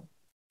remembering?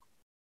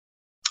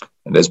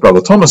 And as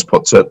Brother Thomas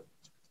puts it,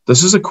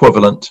 this is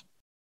equivalent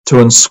to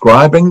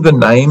inscribing the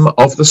name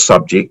of the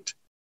subject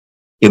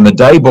in the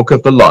day book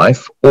of the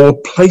life or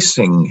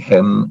placing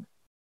him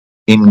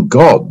in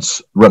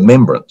God's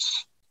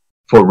remembrance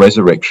for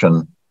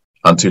resurrection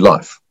unto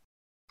life.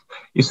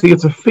 You see,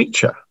 it's a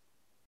feature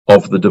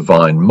of the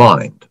divine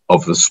mind,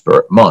 of the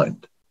spirit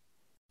mind.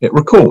 It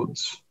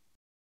records,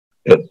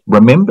 it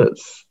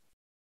remembers,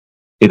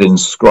 it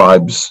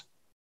inscribes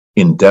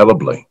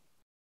indelibly.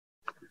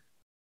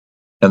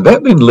 And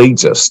that then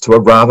leads us to a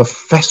rather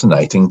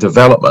fascinating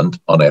development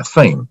on our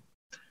theme.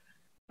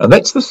 And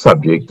that's the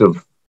subject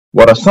of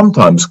what are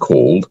sometimes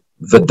called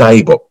the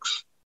day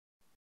books.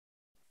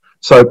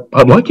 So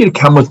I'd like you to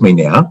come with me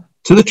now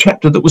to the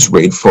chapter that was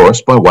read for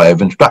us by way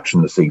of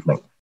introduction this evening,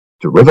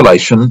 to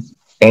Revelation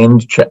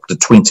and chapter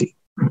 20.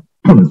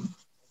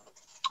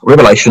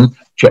 Revelation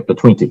chapter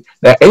 20.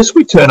 Now, as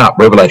we turn up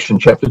Revelation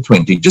chapter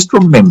 20, just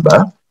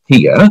remember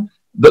here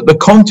that the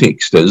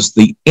context is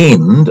the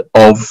end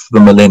of the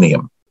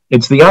millennium.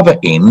 It's the other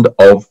end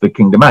of the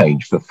kingdom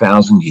age, the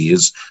 1,000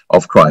 years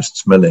of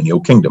Christ's millennial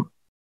kingdom.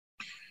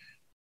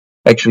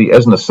 Actually,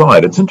 as an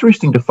aside, it's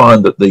interesting to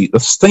find that the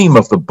theme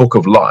of the book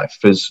of life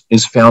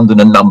is found in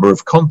a number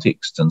of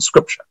contexts in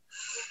Scripture.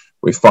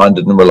 We find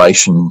it in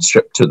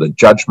relationship to the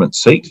judgment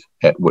seat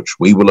at which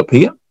we will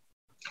appear,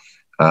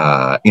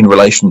 in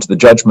relation to the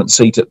judgment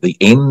seat at the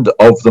end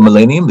of the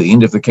millennium, the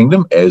end of the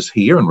kingdom, as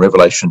here in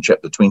Revelation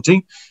chapter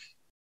 20.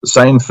 The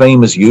same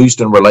theme is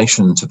used in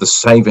relation to the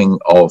saving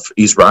of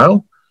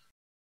Israel,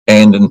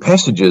 and in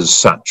passages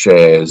such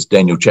as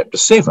Daniel chapter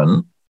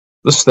 7,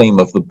 this theme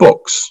of the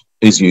books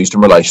is used in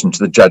relation to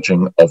the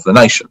judging of the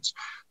nations.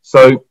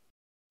 So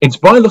it's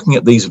by looking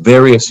at these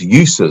various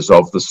uses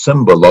of the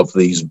symbol of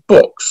these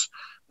books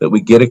that we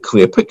get a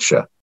clear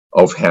picture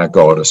of how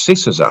God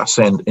assesses us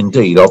and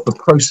indeed of the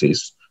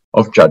process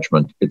of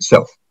judgment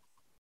itself.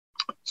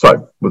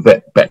 So with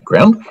that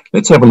background,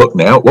 let's have a look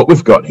now at what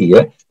we've got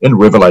here in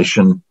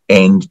Revelation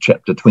and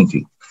chapter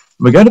 20.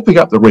 We're going to pick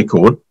up the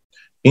record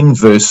in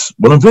verse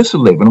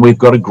 11, we've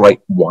got a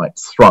great white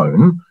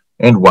throne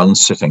and one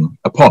sitting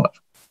upon it.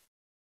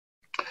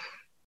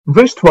 In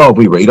verse 12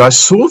 we read, I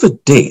saw the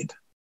dead,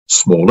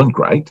 small and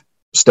great,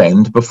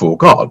 stand before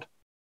God.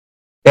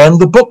 And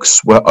the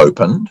books were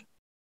opened,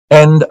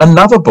 and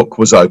another book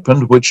was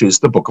opened, which is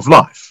the book of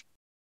life.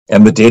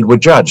 And the dead were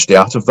judged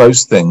out of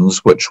those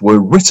things which were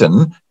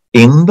written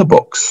in the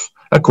books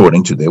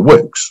according to their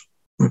works.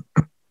 Do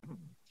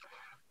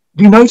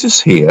you notice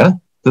here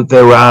that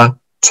there are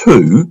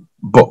two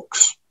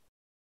books?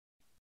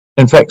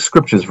 In fact,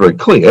 Scripture is very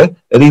clear.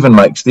 It even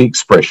makes the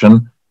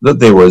expression that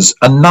there was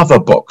another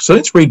book. So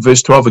let's read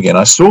verse 12 again.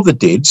 I saw the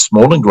dead,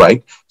 small and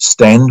great,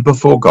 stand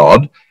before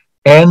God,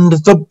 and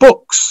the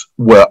books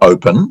were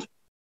opened,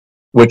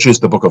 which is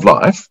the book of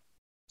life.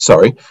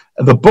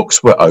 The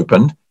books were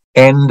opened,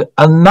 and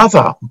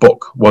another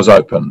book was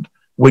opened,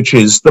 which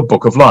is the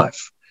book of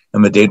life.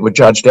 And the dead were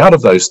judged out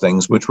of those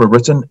things which were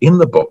written in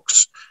the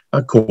books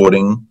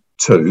according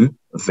to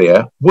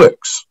their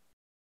works.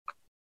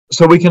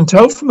 So we can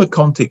tell from the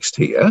context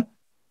here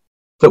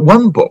that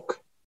one book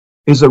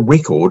is a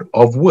record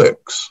of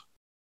works.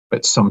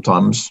 It's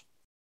sometimes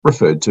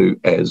referred to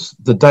as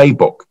the day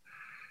book.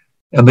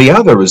 And the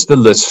other is the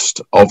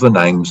list of the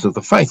names of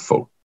the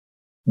faithful,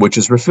 which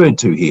is referred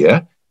to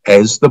here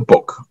as the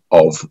book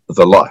of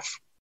the life.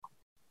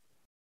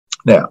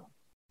 Now,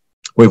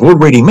 we've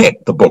already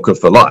met the book of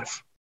the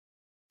life.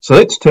 So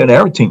let's turn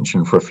our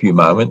attention for a few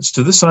moments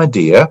to this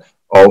idea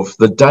of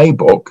the day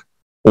book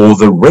or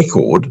the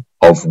record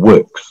of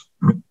works.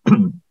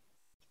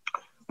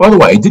 By the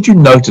way, did you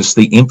notice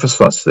the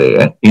emphasis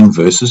there in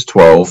verses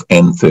 12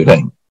 and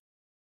 13?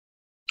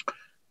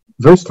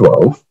 Verse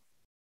 12,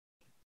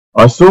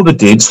 I saw the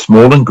dead,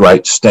 small and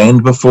great,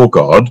 stand before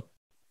God,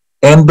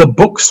 and the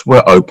books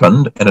were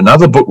opened, and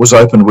another book was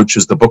opened, which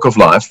is the book of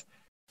life,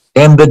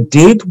 and the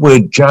dead were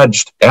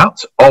judged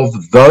out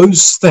of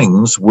those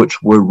things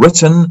which were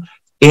written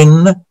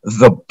in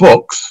the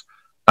books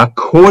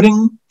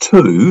according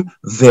to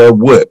their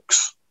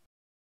works.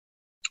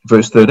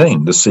 Verse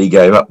 13, the sea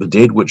gave up the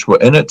dead which were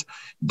in it,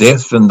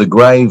 death and the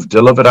grave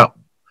delivered up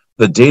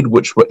the dead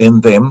which were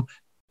in them,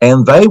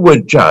 and they were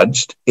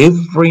judged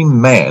every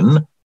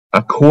man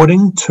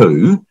according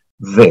to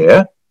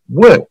their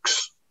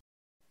works.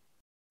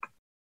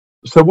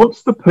 So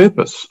what's the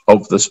purpose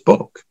of this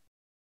book?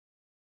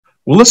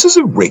 Well, this is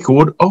a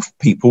record of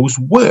people's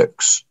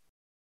works.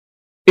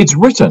 It's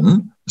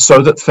written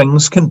so that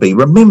things can be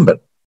remembered.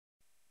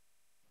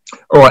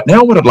 All right,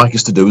 now what I'd like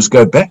us to do is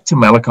go back to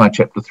Malachi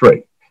chapter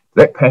 3,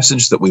 that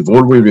passage that we've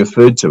already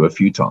referred to a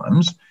few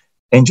times,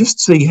 and just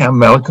see how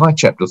Malachi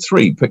chapter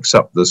 3 picks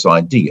up this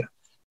idea.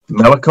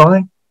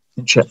 Malachi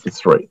chapter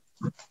 3.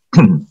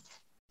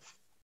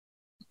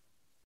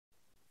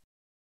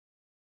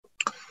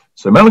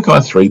 So Malachi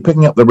 3,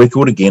 picking up the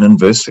record again in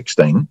verse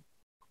 16.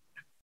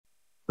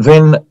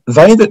 Then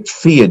they that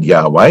feared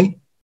Yahweh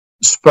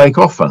spake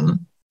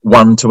often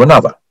one to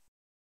another,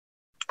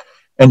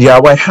 and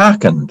Yahweh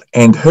hearkened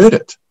and heard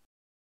it.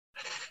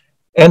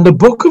 And a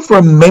book of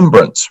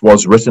remembrance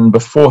was written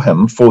before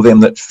him for them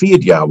that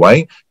feared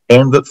Yahweh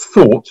and that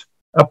thought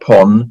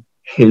upon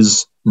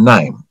his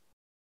name.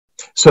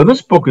 So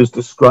this book is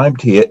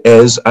described here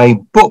as a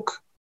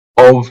book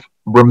of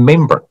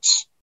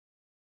remembrance.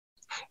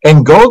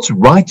 And God's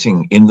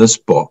writing in this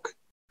book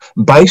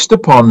based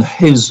upon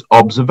his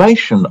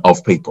observation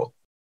of people.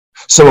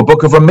 So a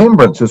book of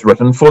remembrance is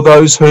written for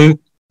those who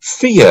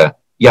fear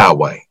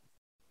Yahweh.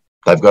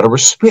 They've got a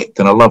respect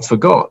and a love for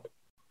God.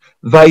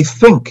 They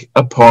think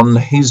upon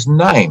his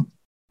name,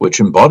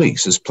 which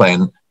embodies his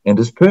plan and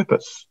his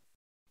purpose.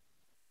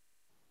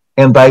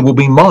 And they will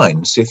be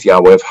mine, saith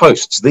Yahweh of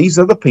hosts. These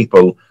are the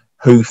people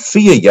who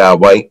fear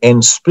Yahweh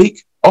and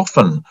speak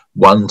often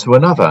one to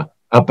another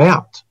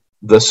about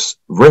this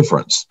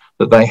reverence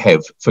that they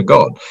have for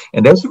God.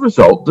 And as a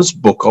result, this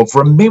book of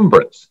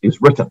remembrance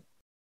is written.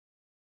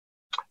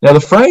 Now,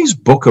 the phrase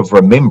book of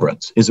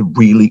remembrance is a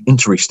really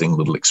interesting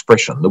little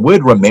expression. The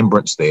word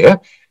remembrance there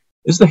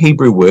is the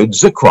Hebrew word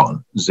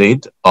zikron,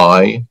 Z-I-K-R-O-W-N.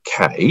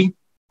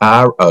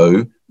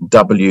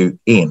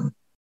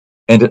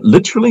 And it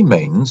literally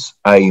means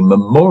a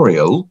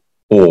memorial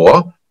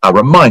or a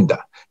reminder.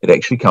 It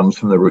actually comes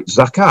from the root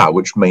zakar,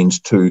 which means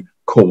to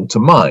call to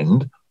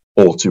mind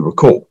or to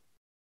recall.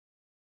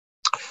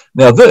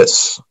 Now,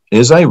 this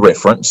is a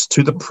reference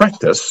to the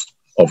practice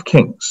of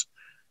kings.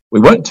 We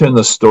won't turn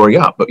this story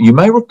up, but you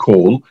may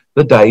recall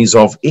the days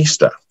of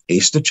Esther,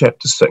 Esther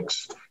chapter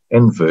 6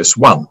 and verse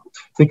 1,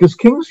 because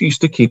kings used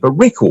to keep a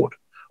record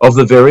of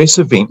the various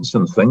events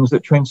and things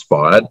that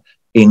transpired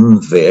in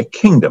their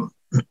kingdom.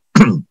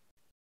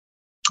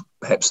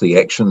 Perhaps the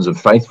actions of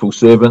faithful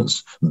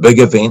servants, big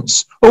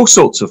events, all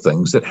sorts of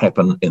things that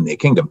happen in their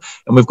kingdom.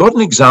 And we've got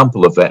an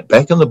example of that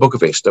back in the book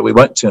of Esther. We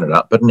won't turn it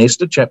up, but in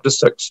Esther chapter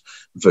 6,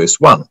 verse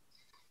 1.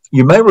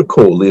 You may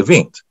recall the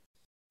event.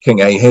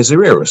 King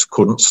Ahasuerus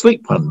couldn't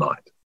sleep one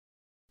night.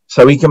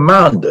 So he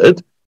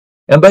commanded,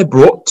 and they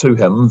brought to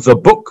him the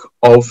book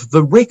of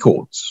the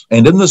records.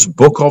 And in this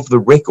book of the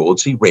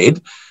records, he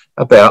read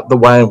about the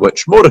way in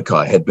which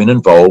Mordecai had been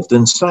involved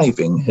in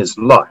saving his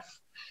life.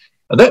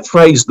 And that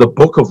phrase, the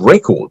book of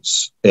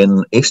records,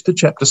 in Esther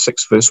chapter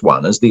 6, verse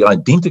 1, is the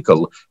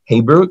identical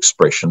Hebrew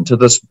expression to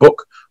this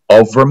book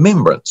of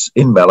remembrance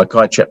in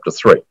Malachi chapter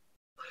 3.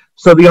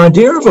 So the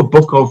idea of a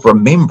book of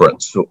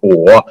remembrance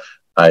or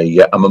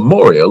a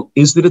memorial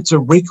is that it's a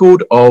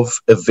record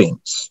of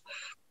events,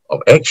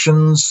 of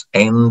actions,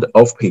 and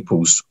of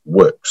people's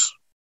works.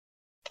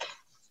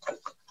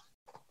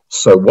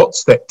 So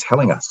what's that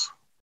telling us?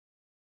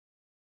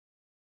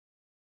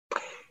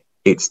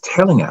 It's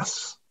telling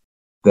us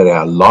that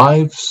our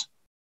lives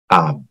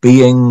are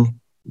being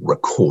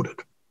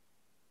recorded.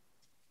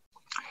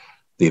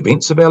 The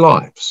events of our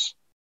lives,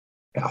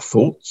 our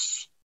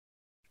thoughts,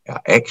 our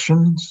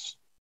actions,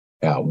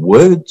 our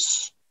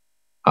words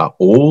are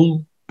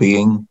all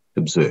being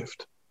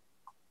observed.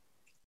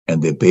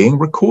 And they're being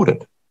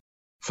recorded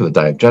for the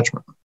day of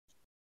judgment.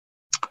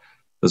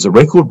 There's a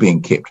record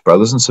being kept,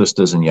 brothers and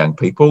sisters and young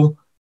people,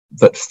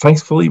 that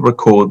faithfully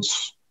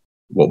records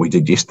what we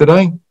did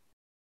yesterday,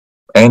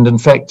 and in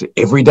fact,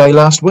 every day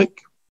last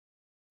week.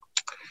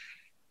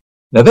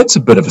 Now, that's a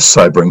bit of a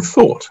sobering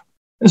thought,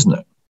 isn't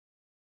it?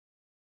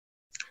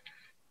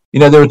 You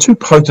know, there are two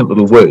potent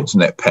little words in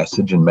that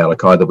passage in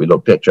Malachi that we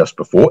looked at just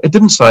before. It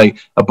didn't say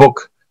a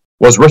book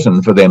was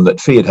written for them that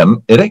feared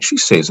him. It actually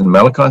says in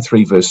Malachi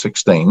 3, verse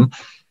 16,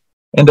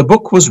 and a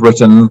book was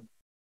written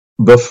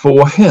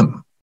before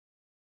him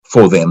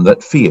for them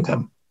that feared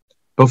him.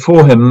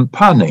 Before him,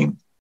 panim,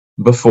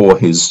 before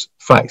his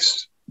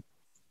face,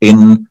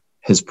 in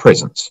his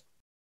presence.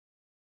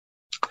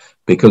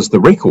 Because the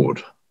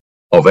record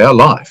of our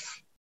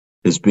life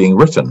is being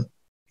written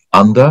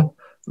under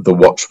the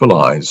watchful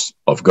eyes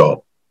of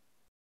God.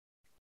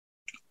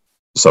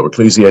 So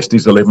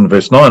Ecclesiastes 11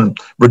 verse 9,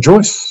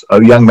 rejoice, O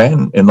young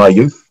man, in thy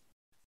youth,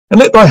 and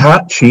let thy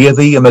heart cheer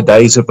thee in the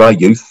days of thy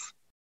youth,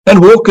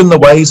 and walk in the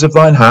ways of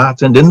thine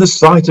heart, and in the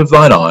sight of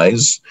thine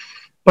eyes.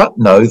 But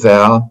know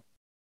thou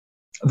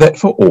that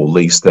for all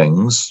these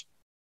things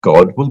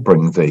God will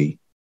bring thee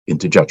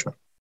into judgment.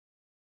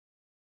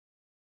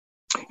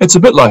 It's a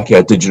bit like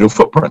our digital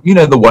footprint, you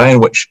know, the way in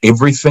which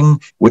everything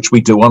which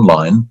we do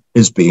online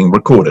is being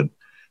recorded.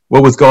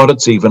 Well, with God,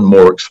 it's even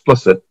more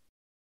explicit.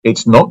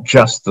 It's not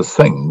just the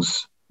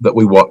things that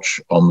we watch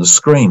on the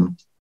screen.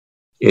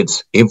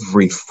 It's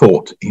every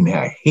thought in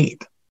our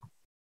head.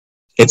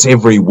 It's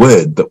every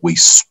word that we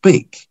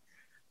speak.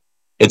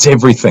 It's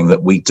everything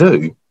that we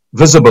do,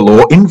 visible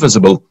or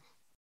invisible.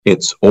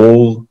 It's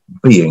all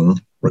being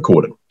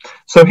recorded.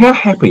 So how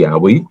happy are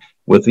we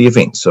with the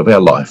events of our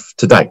life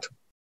to date?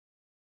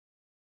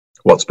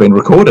 What's been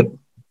recorded?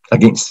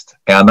 against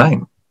our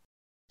name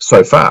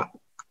so far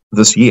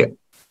this year.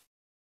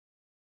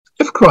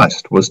 If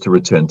Christ was to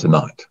return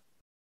tonight,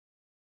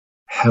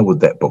 how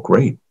would that book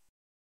read?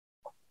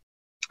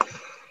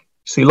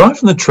 See, life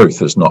and the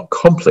truth is not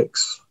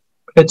complex.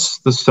 It's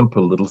the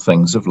simple little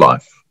things of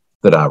life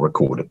that are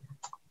recorded.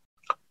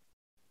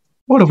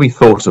 What have we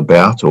thought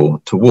about or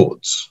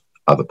towards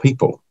other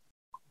people?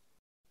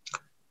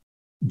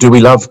 Do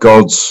we love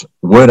God's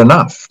word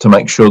enough to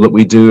make sure that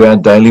we do our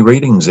daily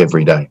readings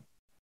every day?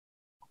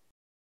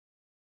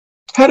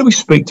 How do we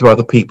speak to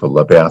other people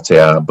about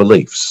our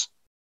beliefs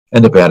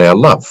and about our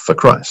love for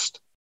Christ?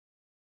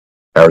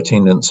 Our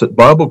attendance at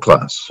Bible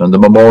class and the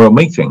memorial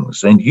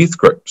meetings and youth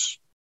groups,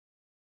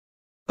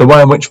 the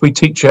way in which we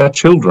teach our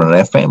children and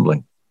our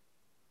family,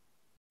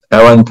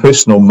 our own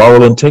personal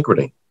moral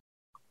integrity.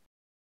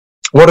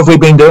 What have we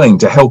been doing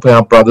to help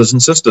our brothers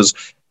and sisters?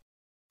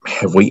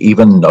 Have we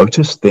even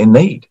noticed their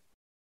need?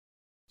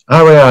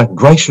 Are our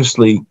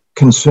graciously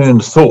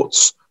concerned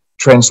thoughts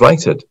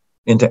translated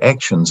into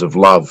actions of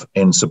love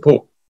and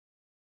support?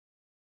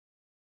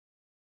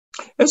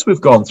 As we've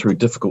gone through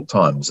difficult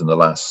times in the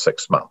last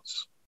 6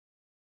 months,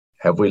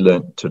 have we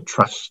learnt to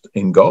trust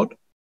in God?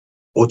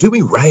 Or do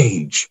we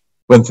rage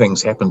when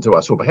things happen to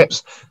us, or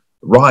perhaps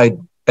ride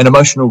an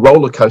emotional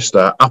roller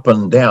coaster up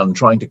and down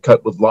trying to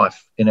cope with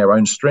life in our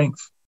own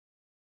strength?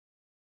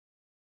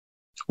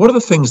 What are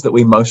the things that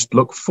we most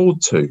look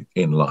forward to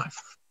in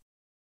life?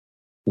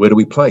 Where do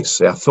we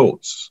place our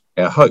thoughts,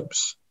 our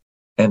hopes,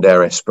 and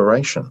our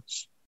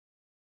aspirations?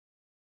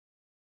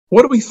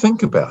 What do we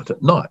think about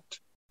at night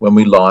when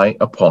we lie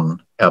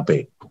upon our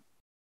bed?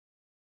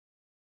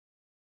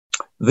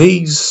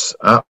 These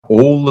are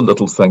all the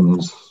little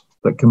things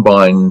that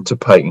combine to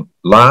paint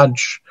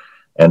large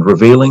and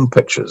revealing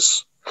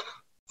pictures,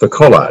 the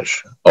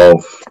collage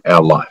of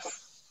our life.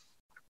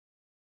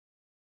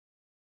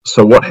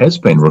 So what has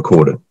been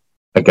recorded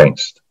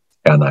against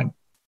our name?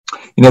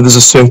 You know, there's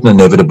a certain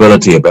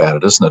inevitability about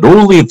it, isn't it?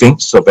 All the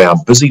events of our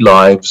busy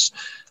lives,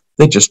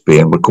 they're just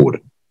being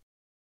recorded.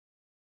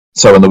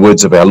 So in the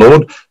words of our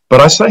Lord,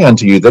 "But I say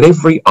unto you that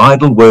every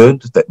idle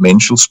word that men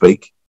shall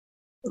speak,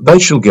 they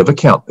shall give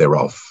account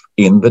thereof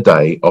in the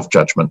day of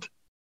judgment.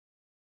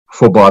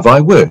 For by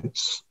thy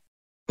words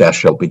thou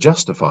shalt be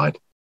justified,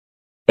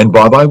 and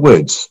by thy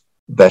words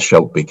thou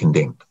shalt be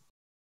condemned."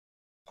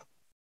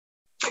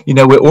 You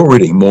know, we're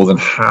already more than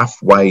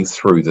halfway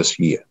through this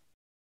year.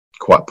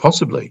 Quite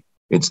possibly,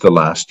 it's the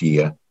last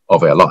year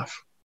of our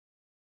life.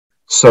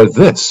 So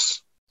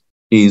this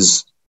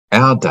is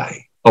our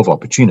day of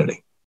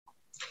opportunity.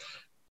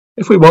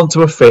 If we want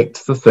to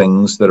affect the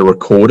things that are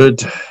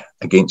recorded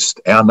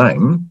against our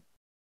name,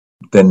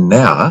 then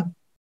now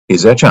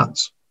is our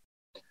chance.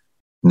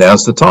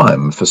 Now's the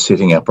time for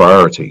setting our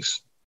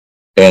priorities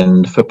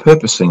and for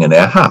purposing in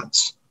our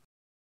hearts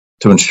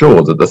to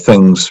ensure that the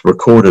things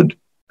recorded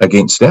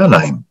against our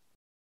name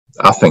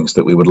are things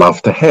that we would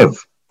love to have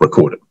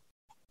recorded.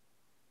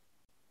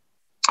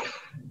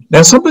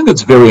 Now, something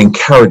that's very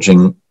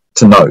encouraging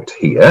to note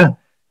here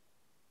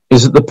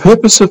is that the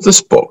purpose of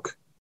this book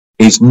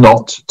is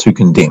not to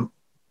condemn.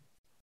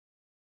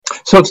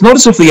 So it's not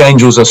as if the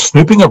angels are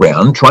snooping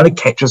around trying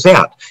to catch us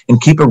out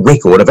and keep a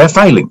record of our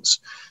failings,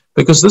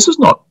 because this is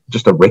not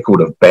just a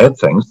record of bad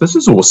things, this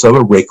is also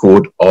a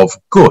record of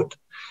good,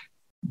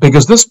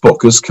 because this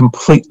book is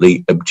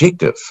completely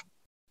objective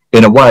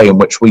in a way in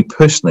which we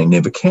personally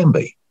never can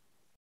be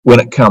when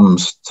it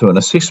comes to an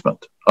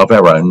assessment of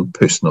our own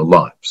personal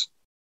lives.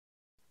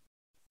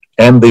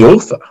 And the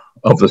author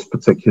of this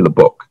particular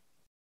book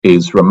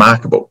is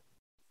remarkable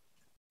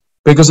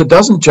because it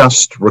doesn't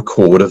just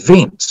record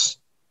events,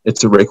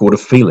 it's a record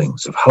of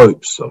feelings, of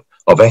hopes,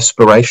 of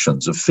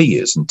aspirations, of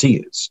fears and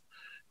tears.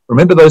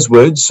 Remember those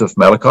words of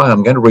Malachi?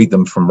 I'm going to read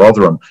them from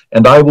Rotherham.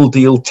 "And I will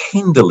deal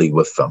tenderly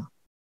with them,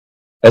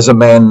 as a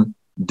man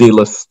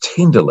dealeth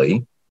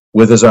tenderly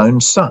with his own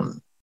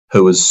son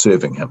who is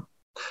serving him."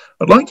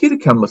 I'd like you to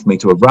come with me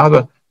to a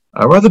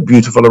rather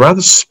beautiful, a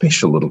rather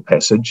special little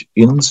passage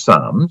in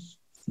Psalms,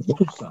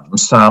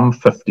 Psalm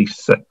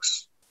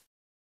 56.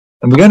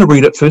 And we're going to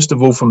read it first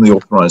of all from the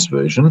Authorized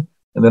Version,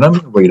 and then I'm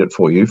going to read it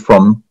for you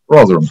from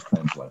Rotherham's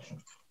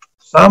translation.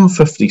 Psalm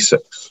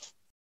 56.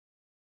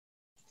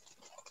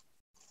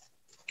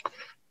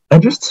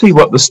 And just see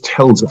what this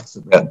tells us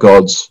about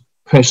God's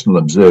personal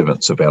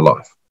observance of our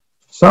life.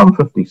 Psalm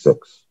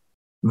 56.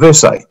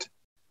 Verse 8,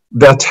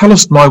 "Thou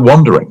tellest my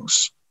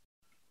wanderings.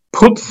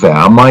 Put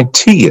thou my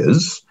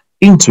tears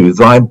into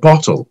thy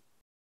bottle.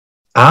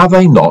 Are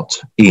they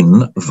not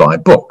in thy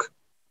book?"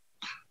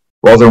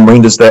 Rotherham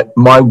renders that,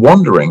 "My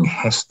wandering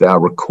hast thou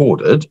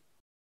recorded.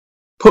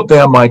 Put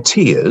thou my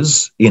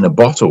tears in a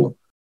bottle.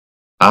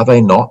 Are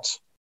they not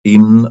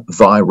in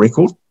thy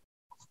record?"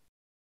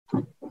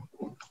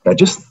 Now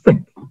just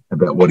think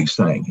about what he's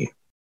saying here.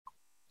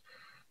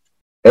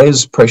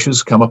 As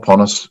pressures come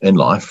upon us in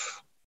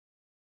life,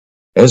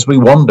 as we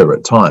wander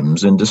at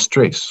times in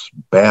distress,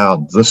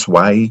 bowed this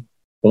way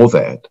or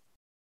that,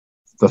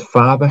 the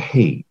Father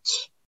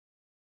heeds.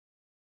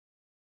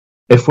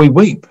 If we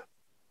weep,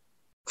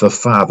 the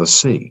Father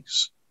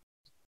sees.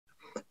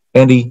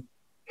 And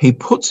he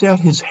puts out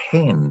his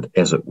hand,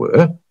 as it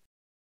were,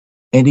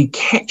 and he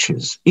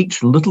catches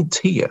each little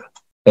tear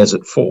as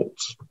it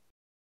falls.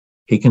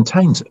 He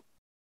contains it,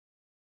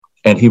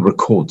 and he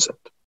records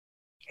it.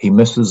 He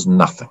misses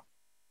nothing.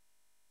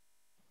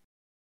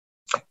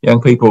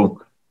 Young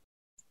people,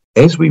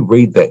 as we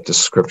read that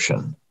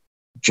description,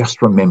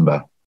 just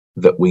remember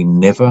that we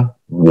never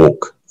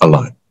walk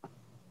alone.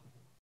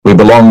 We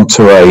belong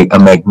to a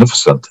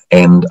magnificent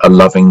and a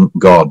loving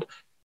God,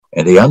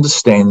 and he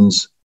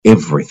understands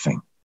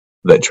everything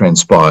that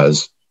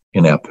transpires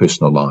in our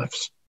personal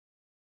lives.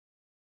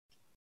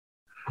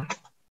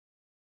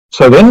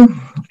 So then,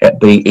 at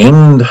the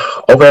end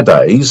of our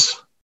days,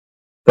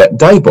 that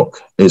day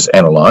book is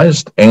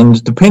analysed,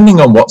 and depending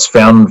on what's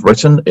found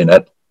written in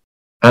it,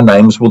 our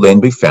names will then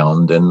be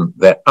found in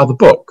that other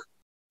book,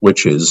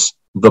 which is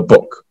the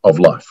Book of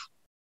Life.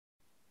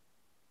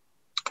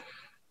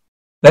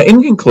 Now,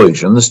 in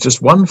conclusion, there's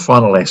just one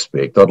final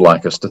aspect I'd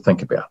like us to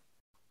think about.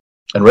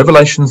 In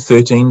Revelation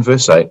 13,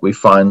 verse 8, we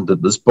find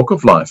that this Book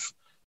of Life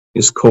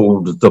is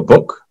called the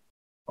Book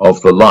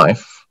of the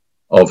Life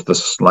of the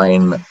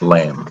Slain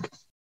Lamb.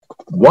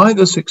 Why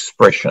this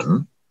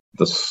expression,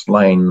 the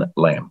slain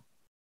lamb?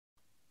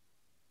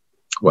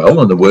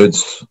 Well, in the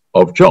words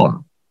of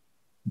John,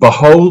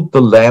 "Behold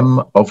the Lamb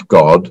of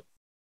God,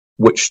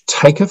 which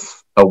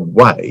taketh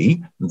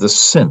away the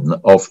sin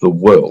of the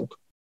world."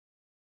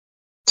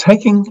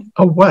 Taking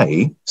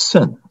away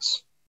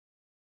sins.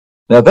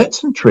 Now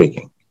that's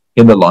intriguing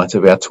in the light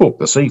of our talk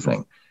this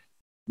evening.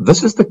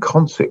 This is the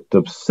concept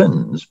of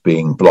sins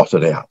being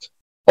blotted out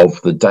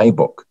of the day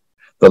book,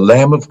 the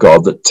Lamb of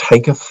God that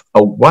taketh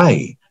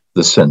away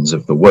the sins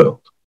of the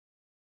world.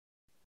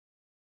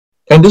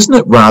 And isn't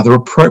it rather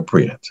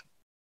appropriate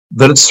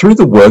that it's through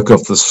the work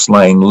of the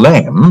slain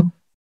lamb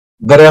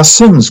that our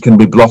sins can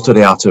be blotted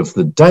out of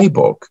the day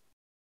book,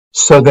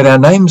 so that our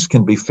names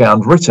can be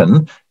found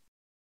written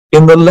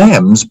in the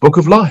Lamb's Book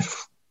of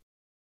Life?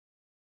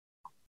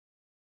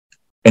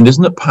 And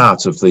isn't it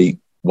part of the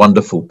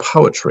wonderful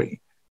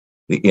poetry,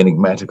 the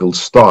enigmatical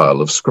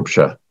style of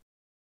Scripture,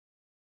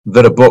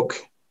 that a book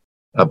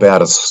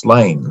about a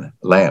slain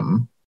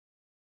lamb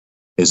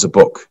is a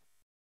book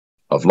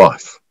of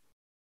life?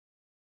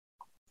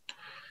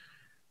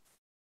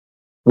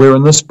 We're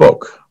in this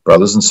book,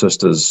 brothers and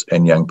sisters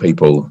and young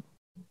people,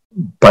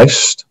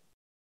 based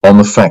on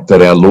the fact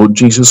that our Lord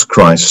Jesus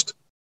Christ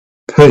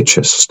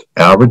purchased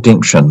our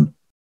redemption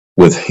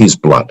with his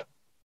blood.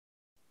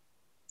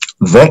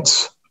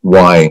 That's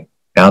why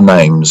our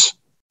names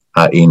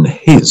are in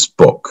his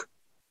book.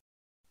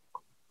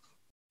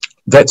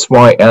 That's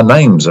why our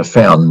names are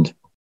found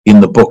in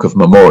the Book of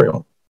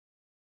Memorial.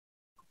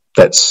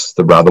 That's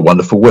the rather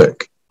wonderful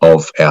work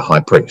of our high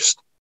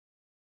priest.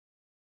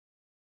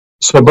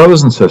 So,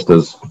 brothers and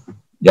sisters,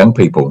 young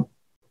people,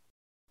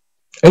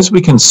 as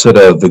we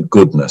consider the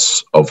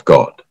goodness of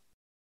God,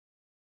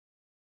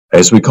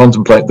 as we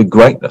contemplate the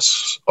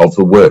greatness of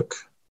the work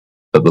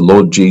that the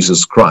Lord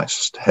Jesus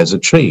Christ has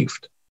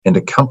achieved and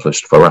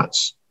accomplished for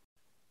us,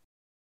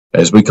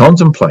 as we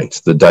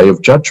contemplate the day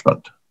of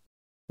judgment,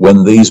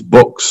 when these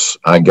books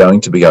are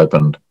going to be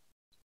opened,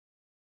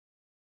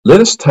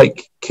 let us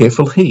take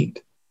careful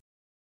heed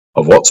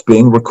of what's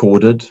being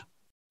recorded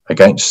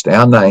against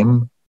our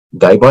name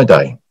day by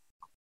day,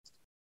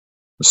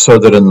 so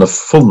that in the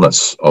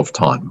fullness of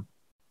time,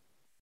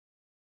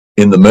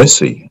 in the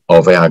mercy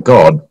of our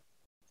God,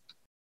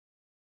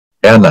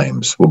 our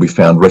names will be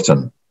found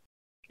written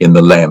in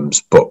the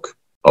Lamb's Book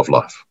of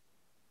Life.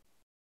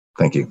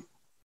 Thank you.